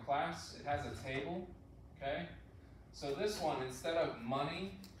beginning of class. It has a table. Okay, so this one, instead of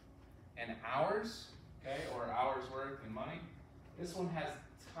money and hours, okay, or hours worked and money, this one has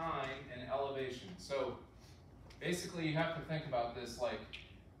time and elevation. So basically you have to think about this like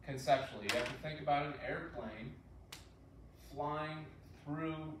conceptually. You have to think about an airplane flying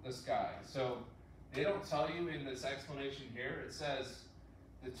through the sky. So they don't tell you in this explanation here. It says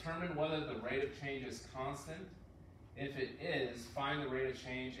determine whether the rate of change is constant. If it is, find the rate of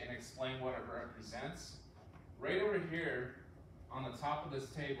change and explain what it represents. Right over here on the top of this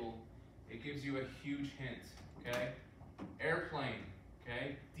table, it gives you a huge hint, okay? Airplane,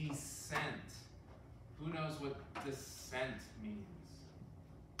 okay? Descent. Who knows what descent means?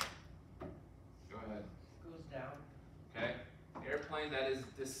 Go ahead. Goes down. Okay? Airplane that is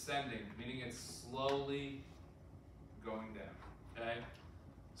descending, meaning it's slowly going down, okay?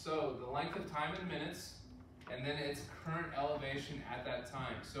 So the length of time in minutes, and then its current elevation at that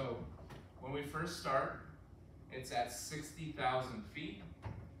time. So when we first start, it's at 60,000 feet.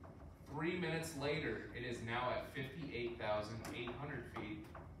 3 minutes later, it is now at 58,800 feet.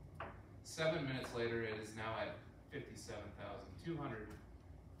 7 minutes later, it is now at 57,200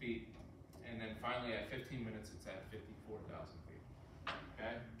 feet. And then finally at 15 minutes, it's at 54,000 feet,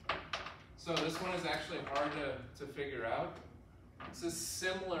 okay? So this one is actually hard to figure out. This is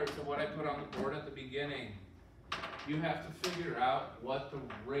similar to what I put on the board at the beginning. You have to figure out what the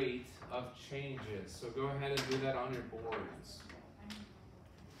rate of change is. So go ahead and do that on your boards.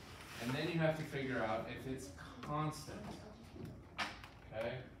 And then you have to figure out if it's constant,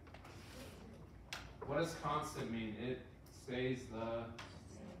 okay? What does constant mean? It stays the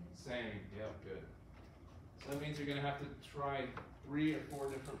same. Yep, good. So that means you're gonna have to try 3 or 4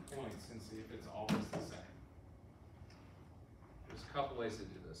 different points and see if it's always the same. There's a couple ways to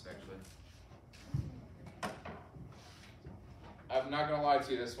do this, actually. I'm not gonna lie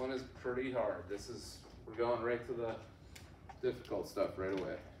to you, this one is pretty hard. We're going right to the difficult stuff right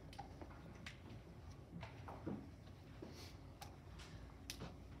away.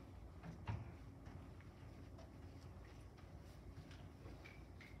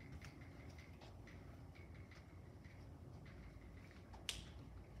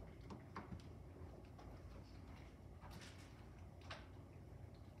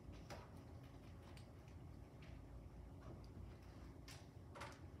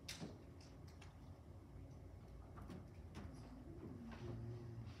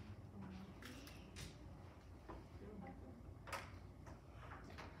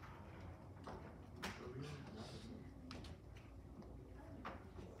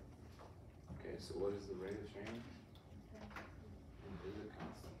 So what is the rate of change? And is it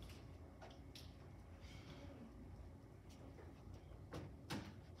constant?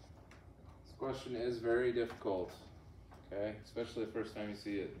 This question is very difficult, okay? Especially the first time you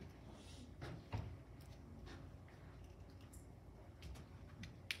see it.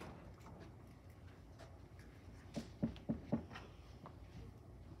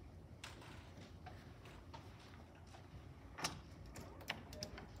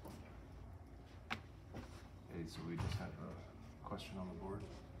 So we just have a question on the board,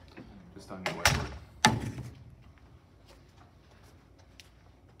 just on your whiteboard.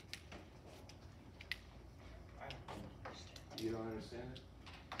 You don't understand it?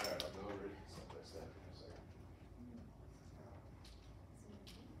 All right, I'll go over it step by step in a second.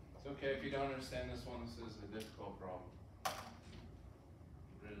 It's okay if you don't understand this one. This is a difficult problem.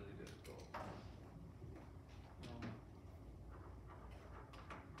 Really difficult.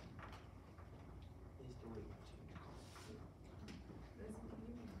 Is the rate of change constant?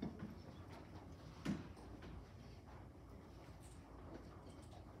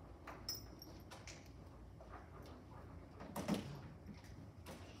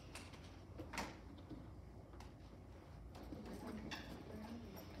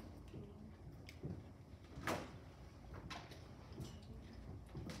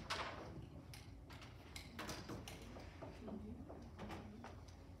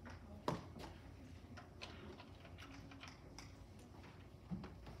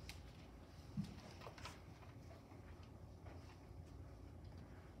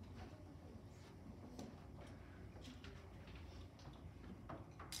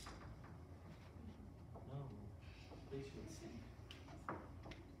 They should see. It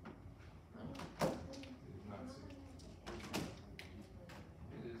is not C.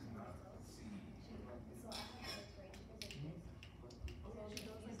 It is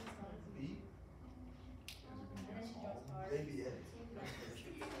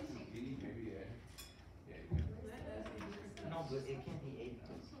has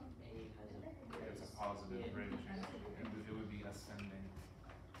a It's a positive ridge. It would be ascending.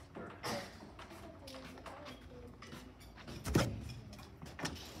 You're correct.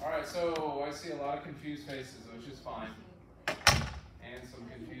 Alright, so I see a lot of confused faces, which is fine. And some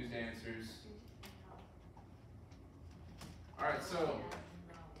confused answers. Alright, so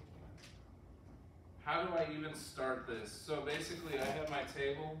how do I even start this? So basically I have my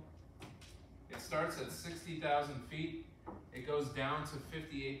table. It starts at 60,000 feet. It goes down to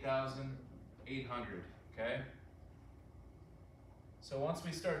 58,800, okay? So once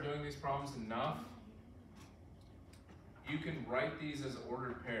we start doing these problems enough, you can write these as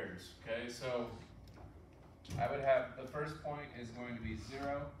ordered pairs, okay? So I would have, the first point is going to be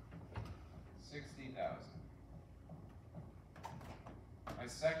 0, 60,000. My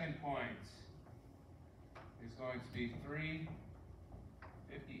second point is going to be 3,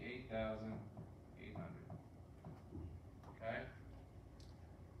 58,800. Okay?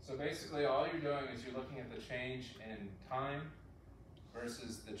 So basically all you're doing is you're looking at the change in time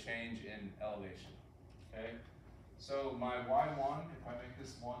versus the change in elevation. Okay? So my y1, if I make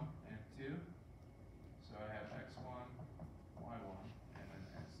this 1 and 2, so I have x1, y1, and then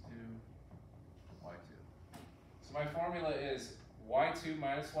x2, y2. So my formula is y2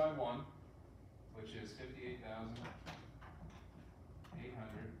 minus y1, which is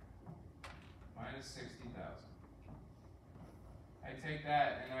 58,800 minus 60,000. I take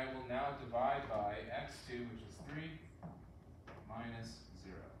that and I will now divide by x2, which is 3, minus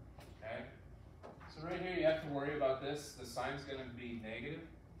 0, okay? So right here you have to worry about this. The sign's going to be negative.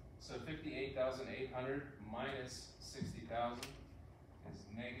 So 58,800 minus 60,000 is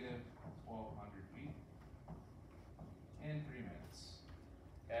negative 1,200 feet in 3 minutes,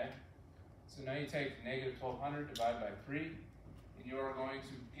 okay? So now you take negative 1,200 divided by 3, and you are going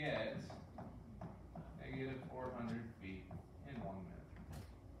to get negative 400 feet in 1 minute,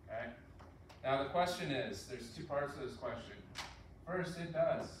 okay? Now the question is, there's two parts to this question. First, it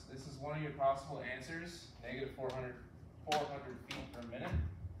does. This is one of your possible answers, negative 400 feet per minute,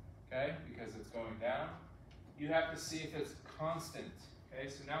 okay, because it's going down. You have to see if it's constant, okay?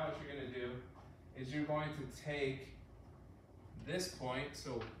 So now what you're going to do is you're going to take this point,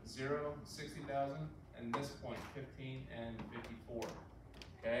 so 0, 60,000, and this point, 15 and 54,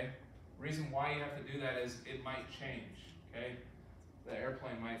 okay? Reason why you have to do that is it might change, okay? The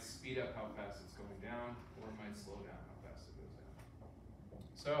airplane might speed up how fast it's going down, or it might slow down how fast it goes down.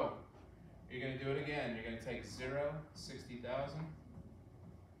 So, you're going to do it again. You're going to take 0, 60,000.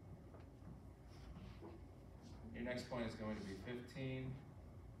 Your next point is going to be 15,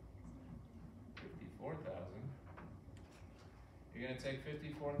 54,000. You're going to take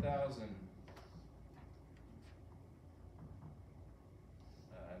 54,000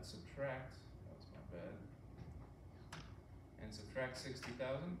 and subtract, that's my bad, and subtract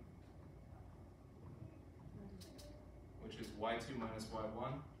 60,000, which is y2 minus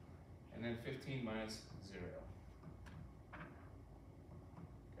y1, and then 15 minus 0.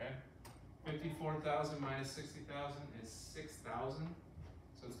 Okay? 54,000 minus 60,000 is 6,000,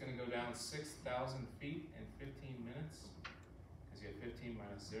 so it's going to go down 6,000 feet in 15 minutes. You have 15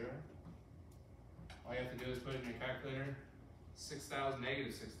 minus 0. All you have to do is put in your calculator 6,000,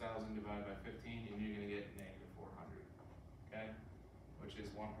 negative 6,000 divided by 15, and you're going to get negative 400, okay? Which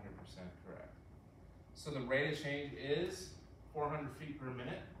is 100% correct. So the rate of change is 400 feet per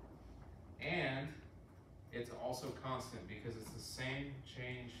minute, and it's also constant because it's the same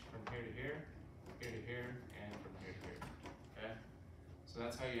change from here to here, here to here, and from here to here, okay? So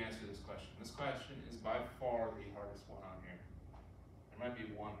that's how you answer this question. This question is by far the hardest one on here. There might be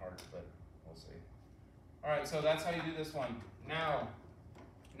one hard, but we'll see. All right, so that's how you do this one. Now,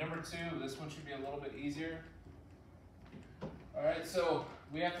 number 2, this one should be a little bit easier. All right, so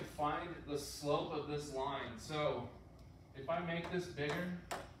we have to find the slope of this line. So if I make this bigger,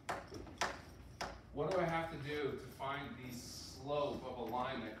 what do I have to do to find the slope of a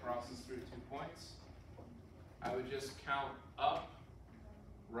line that crosses through 2 points? I would just count up,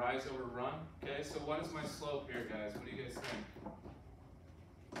 rise over run. Okay, so what is my slope here, guys? What do you guys think?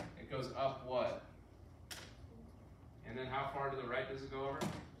 It goes up what? And then how far to the right does it go over?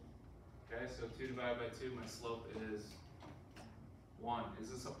 Okay, so 2 divided by 2, my slope is 1. Is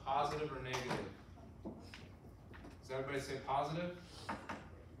this a positive or negative? Does everybody say positive?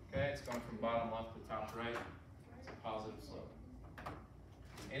 Okay, it's going from bottom left to top right. It's a positive slope.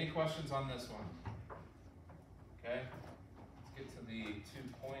 Any questions on this one? Okay, let's get to the 2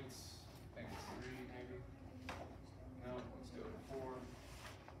 points. I think it's 3 maybe. No, let's go to 4.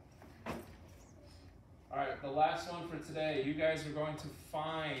 All right, the last one for today. You guys are going to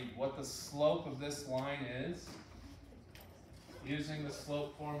find what the slope of this line is. using the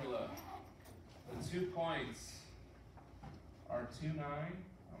slope formula. The 2 points are 2, 9.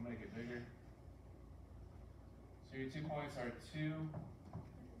 I'll make it bigger. So your 2 points are 2,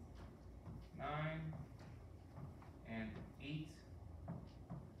 9, and 8,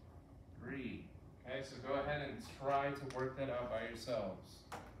 3. Okay, so go ahead and try to work that out by yourselves.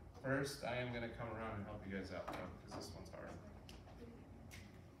 First, I am going to come around and help you guys out, though, because this one's hard.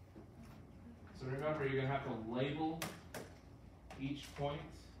 So remember, you're going to have to label each point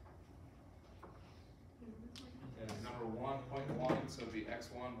as number 1, point 1, so it'd be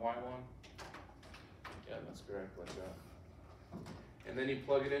x1, y1. Yeah, that's correct, like that. And then you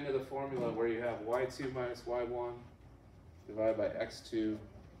plug it into the formula where you have y2 minus y1 divided by x2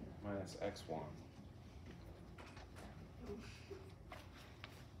 minus x1.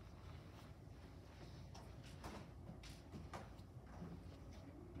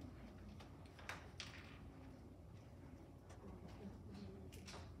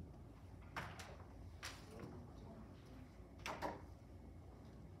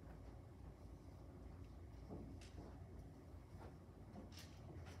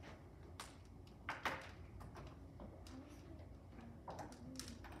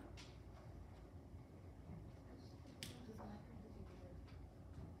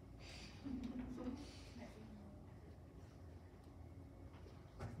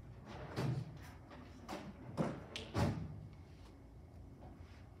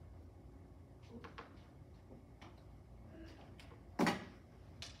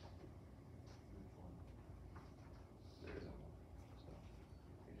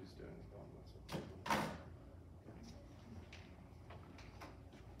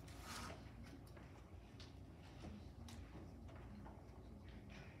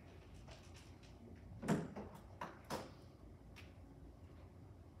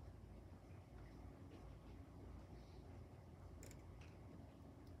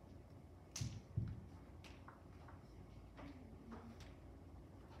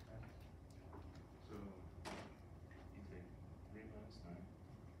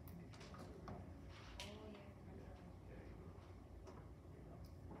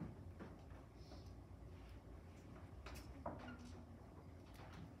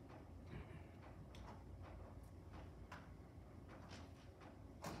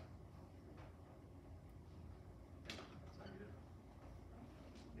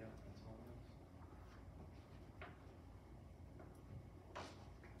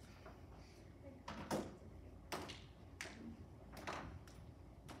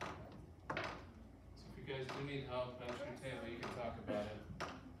 If you need help, that's your table, you can talk about it.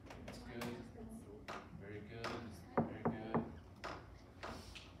 It's good. Very good. Very good.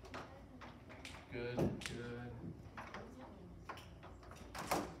 Good, good.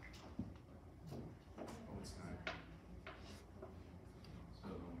 Oh, it's 9. So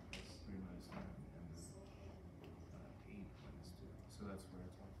it's 3 minus 9 and then 8 minus 2. So that's where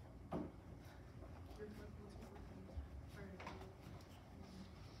it's at.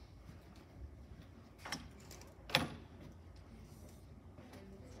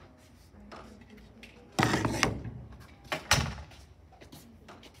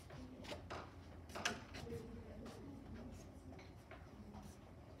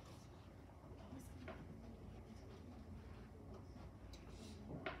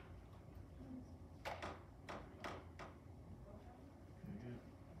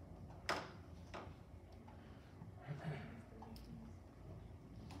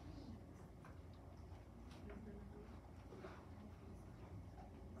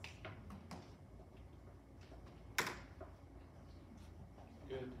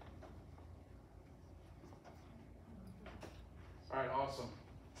 Good. All right, awesome.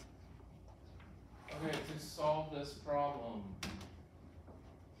 Okay, to solve this problem,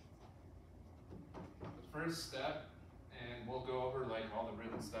 the first step, and we'll go over like all the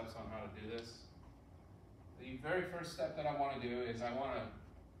written steps on how to do this. The very first step that I want to do is I want to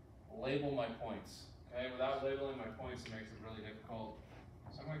label my points. Okay, without labeling my points, it makes it really difficult.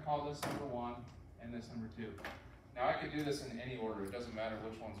 So I'm going to call this number 1 and this number 2. Now I could do this in any order, it doesn't matter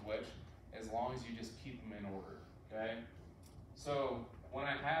which one's which, as long as you just keep them in order, okay? So when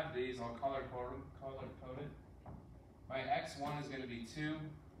I have these, I'll color code it. My x1 is going to be 2,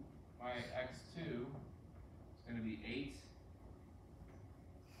 my x2 is going to be 8,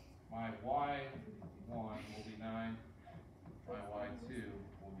 my y1 will be 9, my y2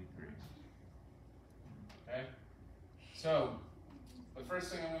 will be 3. Okay? So the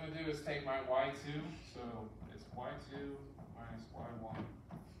first thing I'm going to do is take my y2, so it's y2 minus y1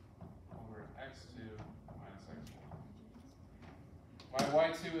 over x2 minus x1. My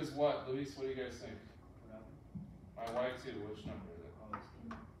y2 is what, Luis? What do you guys think? My y2, which number is it?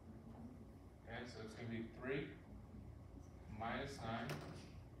 Okay, so it's going to be 3 minus 9.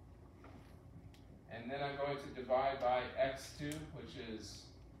 And then I'm going to divide by x2, which is,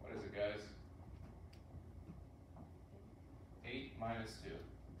 what is it, guys? 8 minus 2.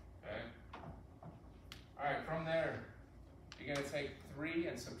 Okay? Alright, from there, you're going to take 3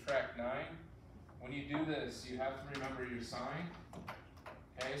 and subtract 9. When you do this, you have to remember your sign.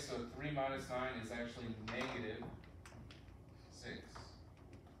 Okay, so 3 minus 9 is actually negative 6.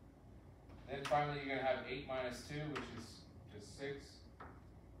 Then finally, you're going to have 8 minus 2, which is just 6.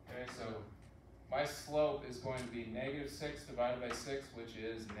 Okay, so my slope is going to be negative 6 divided by 6, which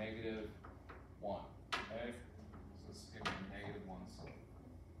is negative 1. Okay, so this is going to be negative 1 slope.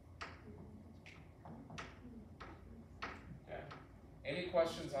 Okay, any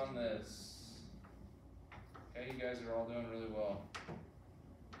questions on this? Okay, you guys are all doing really well.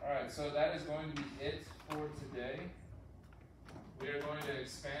 Alright, so that is going to be it for today. We are going to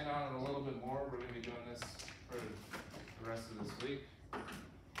expand on it a little bit more. We're going to be doing this for the rest of this week.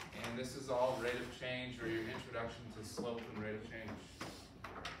 And this is all rate of change, or your introduction to slope and rate of change.